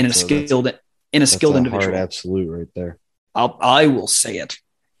in a skilled individual. Hard absolute right there. I will say it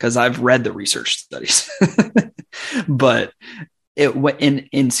because I've read the research studies, but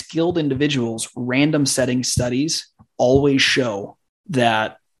in skilled individuals, random setting studies always show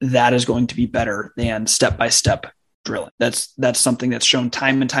that is going to be better than step-by-step drilling. That's something that's shown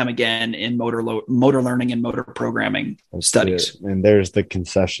time and time again in motor learning and motor programming studies. And there's the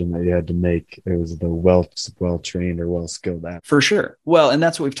concession that you had to make. It was the well-trained or well-skilled athlete. For sure. Well, and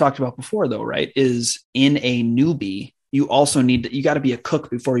that's what we've talked about before though, right? Is in a newbie, you also you got to be a cook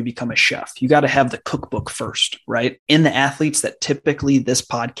before you become a chef. You got to have the cookbook first, right? In the athletes that typically this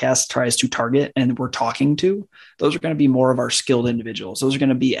podcast tries to target and we're talking to, those are going to be more of our skilled individuals. Those are going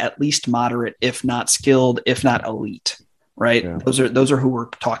to be at least moderate, if not skilled, if not elite, right? Yeah. Those are who we're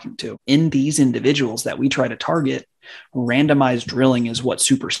talking to. In these individuals that we try to target, randomized drilling is what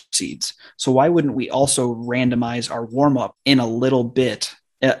supersedes. So why wouldn't we also randomize our warm up in a little bit?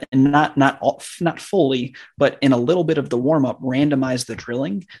 And not fully, but in a little bit of the warm up, randomize the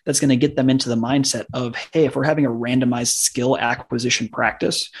drilling. That's going to get them into the mindset of, hey, if we're having a randomized skill acquisition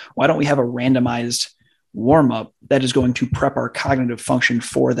practice, why don't we have a randomized warm up that is going to prep our cognitive function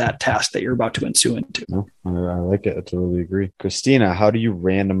for that task that you're about to ensue into? No, I like it. I totally agree. Christina, how do you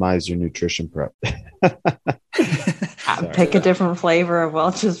randomize your nutrition prep? Pick a different flavor of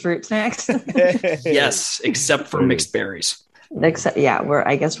Welch's fruit snacks. Yes, except for mixed berries. I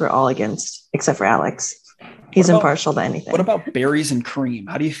guess we're all against, except for Alex. He's impartial to anything. What about berries and cream?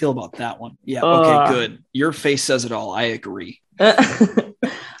 How do you feel about that one? Yeah. Okay, good. Your face says it all. I agree.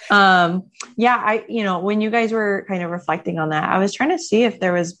 When you guys were kind of reflecting on that, I was trying to see if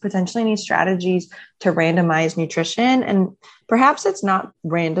there was potentially any strategies to randomize nutrition, and perhaps it's not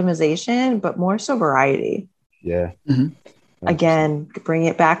randomization, but more so variety. Yeah. Again, bring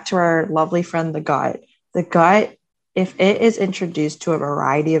it back to our lovely friend, the gut. The gut, if it is introduced to a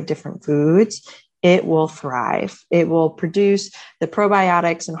variety of different foods, it will thrive. It will produce the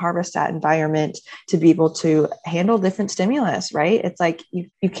probiotics and harvest that environment to be able to handle different stimulus, right? It's like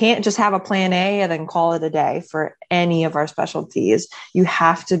you can't just have a plan A and then call it a day for any of our specialties. You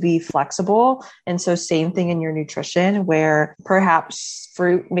have to be flexible. And so same thing in your nutrition, where perhaps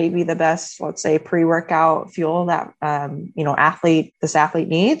fruit may be the best, let's say, pre-workout fuel that, this athlete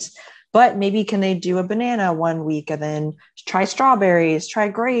needs. But maybe can they do a banana one week and then try strawberries, try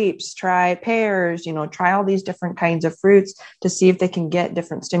grapes, try pears, try all these different kinds of fruits to see if they can get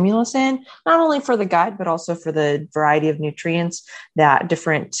different stimulus in, not only for the gut, but also for the variety of nutrients that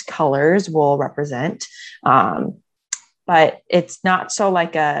different colors will represent. But it's not so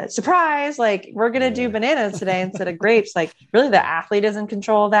like a surprise, like we're going to do bananas today instead of grapes. Like really the athlete is in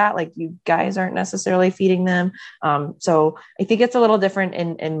control of that. Like you guys aren't necessarily feeding them. So I think it's a little different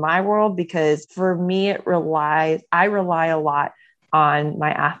in my world, because for me, I rely a lot on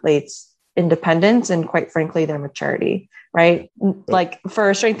my athletes' independence and quite frankly, their maturity, right? Like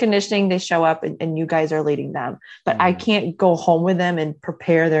for strength conditioning, they show up and you guys are leading them, but I can't go home with them and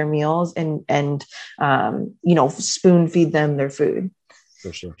prepare their meals and spoon feed them their food.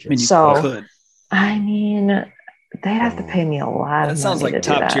 For sure. I mean, you could. I mean, they'd have to pay me a lot. That sounds like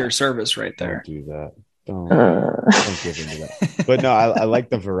top tier service right there. Don't do that. Don't give into that. But no, I like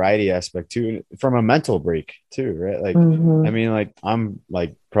the variety aspect too, from a mental break too, right? Like, I mean, like I'm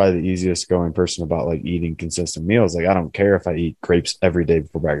like probably the easiest going person about like eating consistent meals. Like I don't care if I eat grapes every day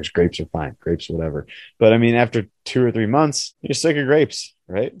before breakfast. Grapes are fine, grapes, whatever. But I mean, after 2 or 3 months, you're sick of grapes,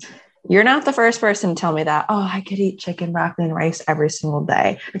 right? You're not the first person to tell me that. Oh, I could eat chicken, broccoli, and rice every single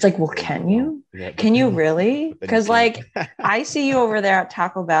day. It's like, well, can you? Yeah, can you really? Because like I see you over there at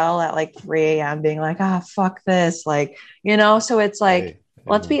Taco Bell at like 3 a.m. being like, fuck this. Like, so it's like,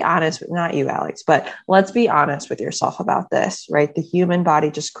 let's be honest, not you, Alex, but let's be honest with yourself about this, right? The human body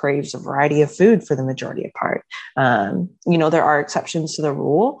just craves a variety of food for the majority of part. There are exceptions to the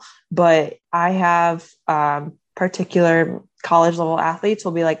rule, but I have particular college level athletes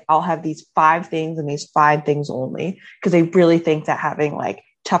will be like, I'll have these 5 things and these 5 things only, because they really think that having like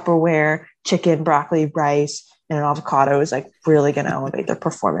Tupperware, chicken, broccoli, rice, and an avocado is like really going to elevate their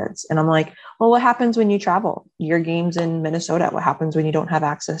performance. And I'm like, well, what happens when you travel? Your game's in Minnesota. What happens when you don't have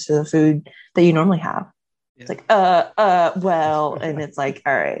access to the food that you normally have? It's like, well, and it's like,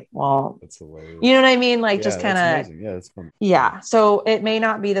 all right, well, that's hilarious. You know what I mean? Like just kind of, that's fun. Yeah. So it may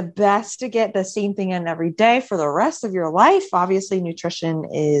not be the best to get the same thing in every day for the rest of your life. Obviously, nutrition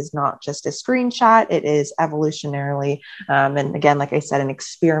is not just a screenshot. It is evolutionarily. And again, like I said, an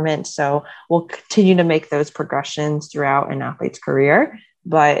experiment. So we'll continue to make those progressions throughout an athlete's career.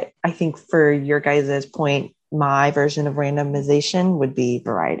 But I think for your guys' point, my version of randomization would be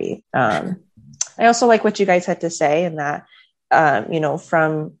variety. I also like what you guys had to say, and that,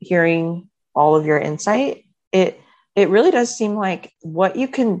 from hearing all of your insight, it really does seem like what you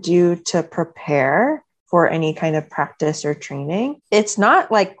can do to prepare for any kind of practice or training. It's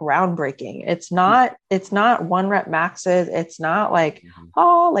not like groundbreaking. It's not 1 rep maxes. It's not like,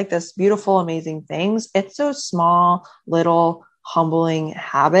 like this beautiful, amazing things. It's those small, little, humbling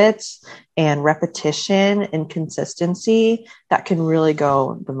habits and repetition and consistency that can really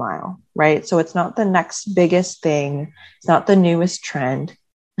go the mile, right? So it's not the next biggest thing. It's not the newest trend.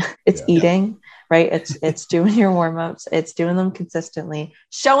 It's eating, right? It's doing your warm-ups. It's doing them consistently,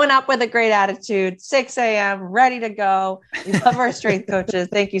 showing up with a great attitude, 6 a.m., ready to go. We love our strength coaches.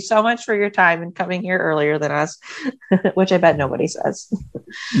 Thank you so much for your time and coming here earlier than us, which I bet nobody says.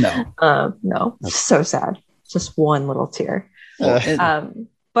 No, it's so sad. Just one little tear.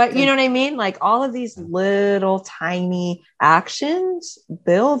 But you know what I mean? Like all of these little tiny actions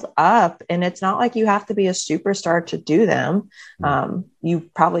build up, and it's not like you have to be a superstar to do them. You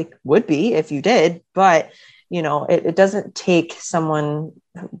probably would be if you did, but it doesn't take someone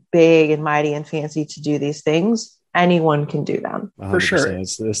big and mighty and fancy to do these things. Anyone can do them. 100%. For sure.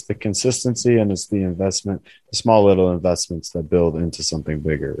 It's the consistency and it's the investment, the small little investments that build into something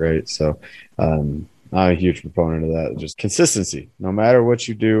bigger. Right. So, I'm a huge proponent of that. Just consistency, no matter what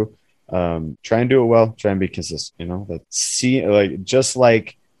you do, try and do it well, try and be consistent, just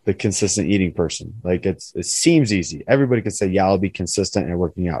like the consistent eating person. Like it seems easy. Everybody can say, yeah, I'll be consistent at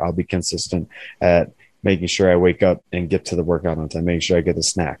working out. I'll be consistent at making sure I wake up and get to the workout on time, making sure I get the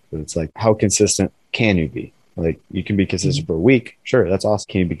snack. But it's like, how consistent can you be? Like you can be consistent for a week. Sure. That's awesome.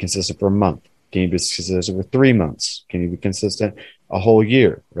 Can you be consistent for a month? Can you be consistent for 3 months? Can you be consistent a whole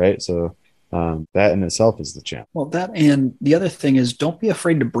year? Right. So that in itself is the challenge. Well, that, and the other thing is, don't be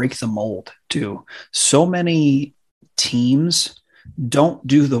afraid to break the mold too. So many teams don't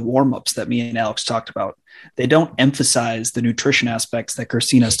do the warm-ups that me and Alex talked about. They don't emphasize the nutrition aspects that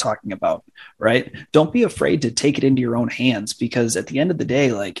Christina's talking about, right? Don't be afraid to take it into your own hands, because at the end of the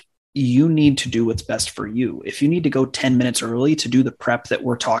day, like, you need to do what's best for you. If you need to go 10 minutes early to do the prep that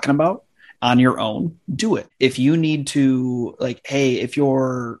we're talking about on your own, do it. If you need to, like, hey, if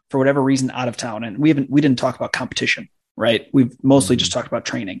you're for whatever reason out of town, and we didn't talk about competition, right? We've mostly just talked about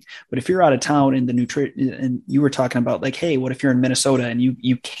training. But if you're out of town in the nutrition, and you were talking about like, hey, what if you're in Minnesota and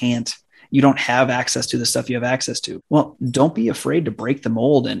you don't have access to the stuff you have access to? Well, don't be afraid to break the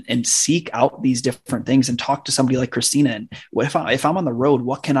mold and seek out these different things and talk to somebody like Christina. And if I'm on the road,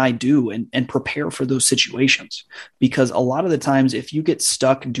 what can I do? And prepare for those situations. Because a lot of the times, if you get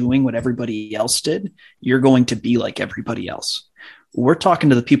stuck doing what everybody else did, you're going to be like everybody else. We're talking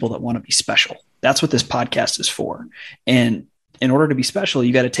to the people that want to be special. That's what this podcast is for. And in order to be special,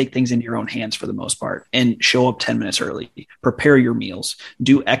 you got to take things into your own hands for the most part and show up 10 minutes early, prepare your meals,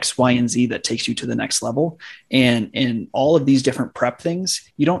 do X, Y, and Z that takes you to the next level. And all of these different prep things,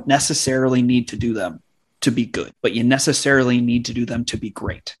 you don't necessarily need to do them to be good, but you necessarily need to do them to be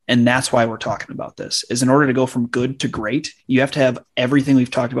great. And that's why we're talking about this, is in order to go from good to great, you have to have everything we've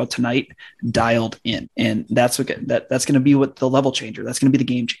talked about tonight dialed in. And that's going to be what the level changer, that's going to be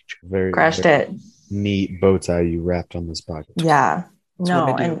the game changer. Very Crushed very it. Neat bow tie you wrapped on this podcast. Yeah. That's No,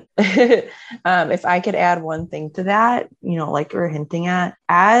 what I do. and if I could add one thing to that, like we're hinting at,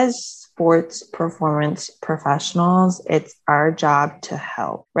 as sports performance professionals, it's our job to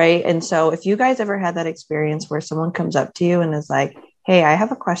help, right? And so if you guys ever had that experience where someone comes up to you and is like, hey, I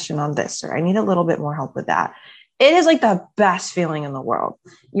have a question on this, or I need a little bit more help with that, it is like the best feeling in the world.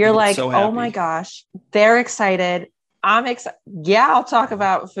 You're like, so oh my gosh, they're excited. I'm excited. Yeah, I'll talk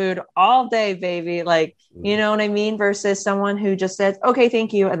about food all day, baby. Like, you know what I mean? Versus someone who just says, okay,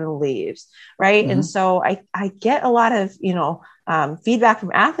 thank you, and then leaves. Right. Mm-hmm. And so I get a lot of, feedback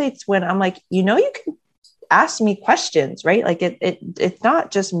from athletes when I'm like, you can ask me questions, right? Like it's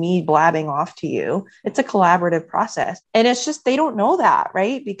not just me blabbing off to you. It's a collaborative process. And it's just, they don't know that,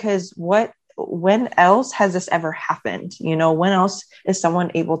 right? Because when else has this ever happened? When else is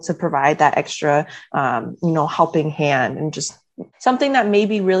someone able to provide that extra, helping hand? And just something that may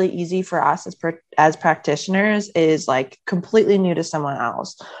be really easy for us as practitioners is like completely new to someone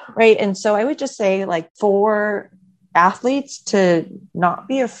else. Right. And so I would just say, like, for athletes to not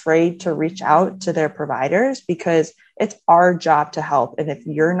be afraid to reach out to their providers, because it's our job to help. And if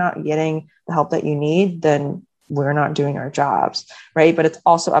you're not getting the help that you need, then we're not doing our jobs, right? But it's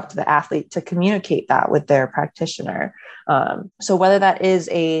also up to the athlete to communicate that with their practitioner. So whether that is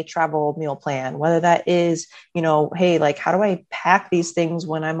a travel meal plan, whether that is, hey, like, how do I pack these things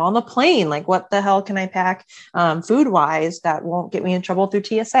when I'm on the plane? Like, what the hell can I pack food wise that won't get me in trouble through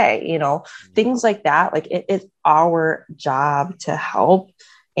TSA? Things like that. Like, it's our job to help.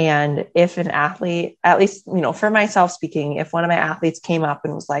 And if an athlete, at least, for myself speaking, if one of my athletes came up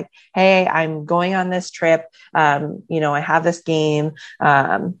and was like, hey, I'm going on this trip, I have this game,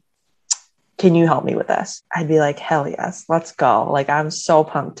 can you help me with this? I'd be like, hell yes, let's go. Like, I'm so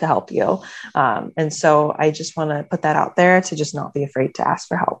pumped to help you. And so I just want to put that out there, to just not be afraid to ask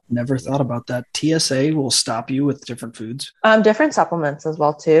for help. Never thought about that. TSA will stop you with different foods. Different supplements as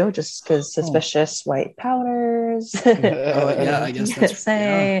well too, just because suspicious white powders. Yeah, I guess that's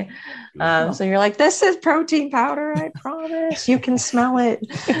TSA. So you're like, this is protein powder. I promise you can smell it.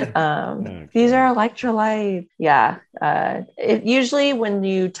 These are electrolyte. Yeah. Usually when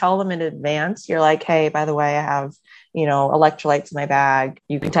you tell them in advance, you're like, hey, by the way, I have, electrolytes in my bag.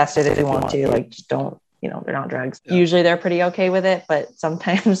 You can test it if you want to. Like, just don't, they're not drugs. Yeah. Usually they're pretty okay with it, but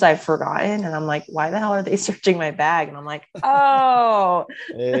sometimes I've forgotten and I'm like, why the hell are they searching my bag? And I'm like, oh,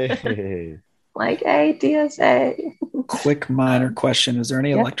 hey. Like, hey, TSA. Quick minor question. Is there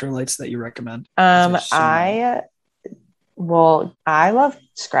any electrolytes that you recommend? I love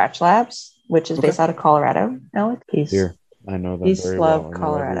Scratch Labs, which is based out of Colorado. Alex, Here. I know them Peace, very love, well.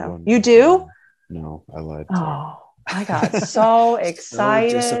 Colorado. You do? No, I lied. Oh, I got so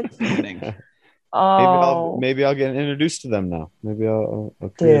excited. So disappointing. Maybe I'll get introduced to them now. Maybe I'll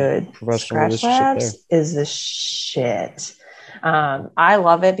create a professional Scratch relationship Labs there. is the shit. I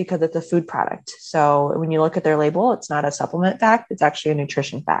love it because it's a food product. So when you look at their label, it's not a supplement fact. It's actually a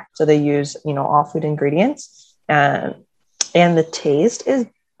nutrition fact. So they use, all food ingredients, and the taste is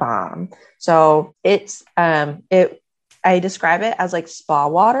bomb. So it's, I describe it as like spa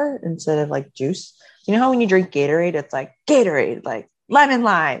water instead of like juice, You know how when you drink Gatorade, it's like Gatorade, like lemon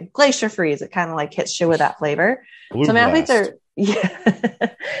lime, glacier freeze. It kind of like hits you with that flavor. Blue Some athletes Blast. are, yeah,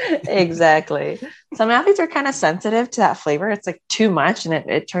 exactly. Some athletes are kind of sensitive to that flavor. It's like too much and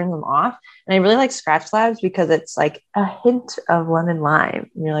it turns them off. And I really like Scratch Labs because it's like a hint of lemon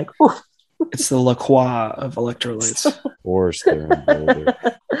lime. And you're like, ooh. It's the La Croix of electrolytes. Force there in Boulder.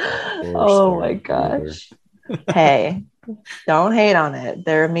 Oh my gosh. Hey, don't hate on it.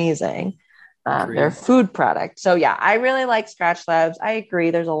 They're amazing. They're a food product. So yeah, I really like Scratch Labs. I agree.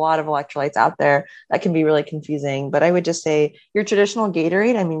 There's a lot of electrolytes out there that can be really confusing, but I would just say your traditional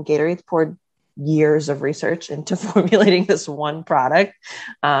Gatorade, I mean, Gatorade's poured years of research into formulating this one product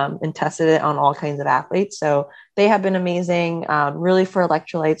and tested it on all kinds of athletes. So they have been amazing. Really for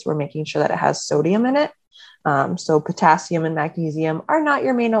electrolytes, we're making sure that it has sodium in it. So potassium and magnesium are not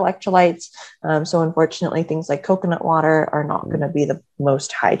your main electrolytes. So unfortunately, things like coconut water are not going to be the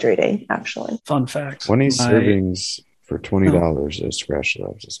most hydrating, actually. Fun fact. 20 servings for $20 at Scratch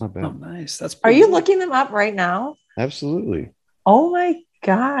Labs. That's not bad. Oh, nice. That's Are you looking them up right now? Absolutely. Oh my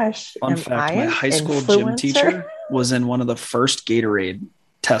gosh. Fun fact. My high school gym teacher was in one of the first Gatorade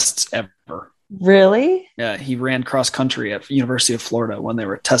tests ever. Really? Yeah. He ran cross country at University of Florida when they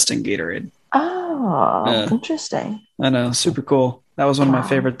were testing Gatorade. Oh, interesting. I know. Super cool. That was one of my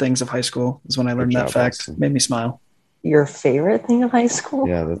favorite things of high school is when I learned that fact. Austin. Made me smile. Your favorite thing of high school?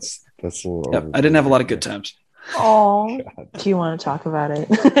 Yeah, that's a little. Yep. I didn't have a lot of good times. Oh, do you want to talk about it?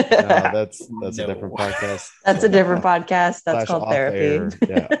 No, that's a different podcast. That's a different podcast. That's Slash called off therapy. Air.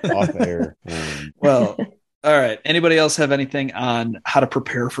 Yeah, off air. Well, all right. Anybody else have anything on how to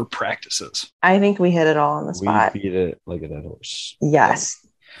prepare for practices? I think we hit it all on the We spot. beat it like a dead horse. Yes.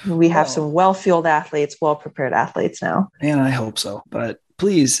 We have some well-fueled athletes, well-prepared athletes now. And I hope so. But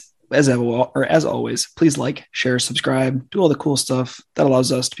please, as always, please like, share, subscribe, do all the cool stuff that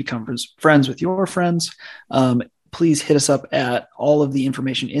allows us to become friends with your friends. Please hit us up at all of the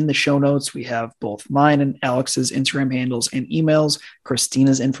information in the show notes. We have both mine and Alex's Instagram handles and emails.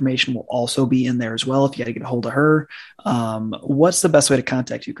 Christina's information will also be in there as well if you got to get a hold of her. What's the best way to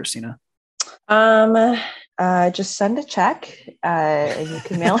contact you, Christina? Just send a check and you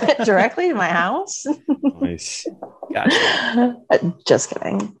can mail it directly to my house. Nice. Gotcha. Just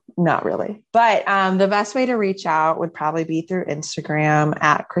kidding. Not really. But the best way to reach out would probably be through Instagram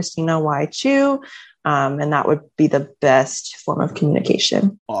at Christina Y. Chu. And that would be the best form of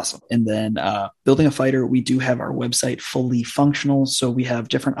communication. Awesome. And then Building a Fighter, we do have our website fully functional. So we have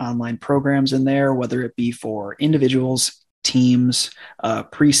different online programs in there, whether it be for individuals, teams,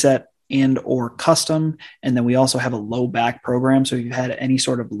 preset, and or custom. And then we also have a low back program. So if you've had any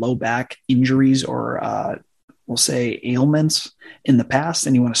sort of low back injuries or we'll say ailments in the past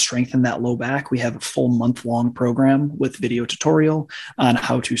and you want to strengthen that low back, we have a full month-long program with video tutorial on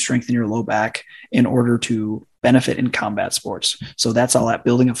how to strengthen your low back in order to benefit in combat sports. So that's all at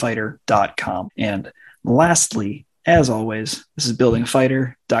buildingafighter.com. And lastly, as always, this is Building a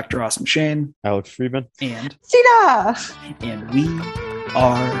Fighter, Dr. Awesome Shane, Alex Friedman, Sita! and we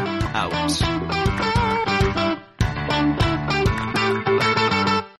are out.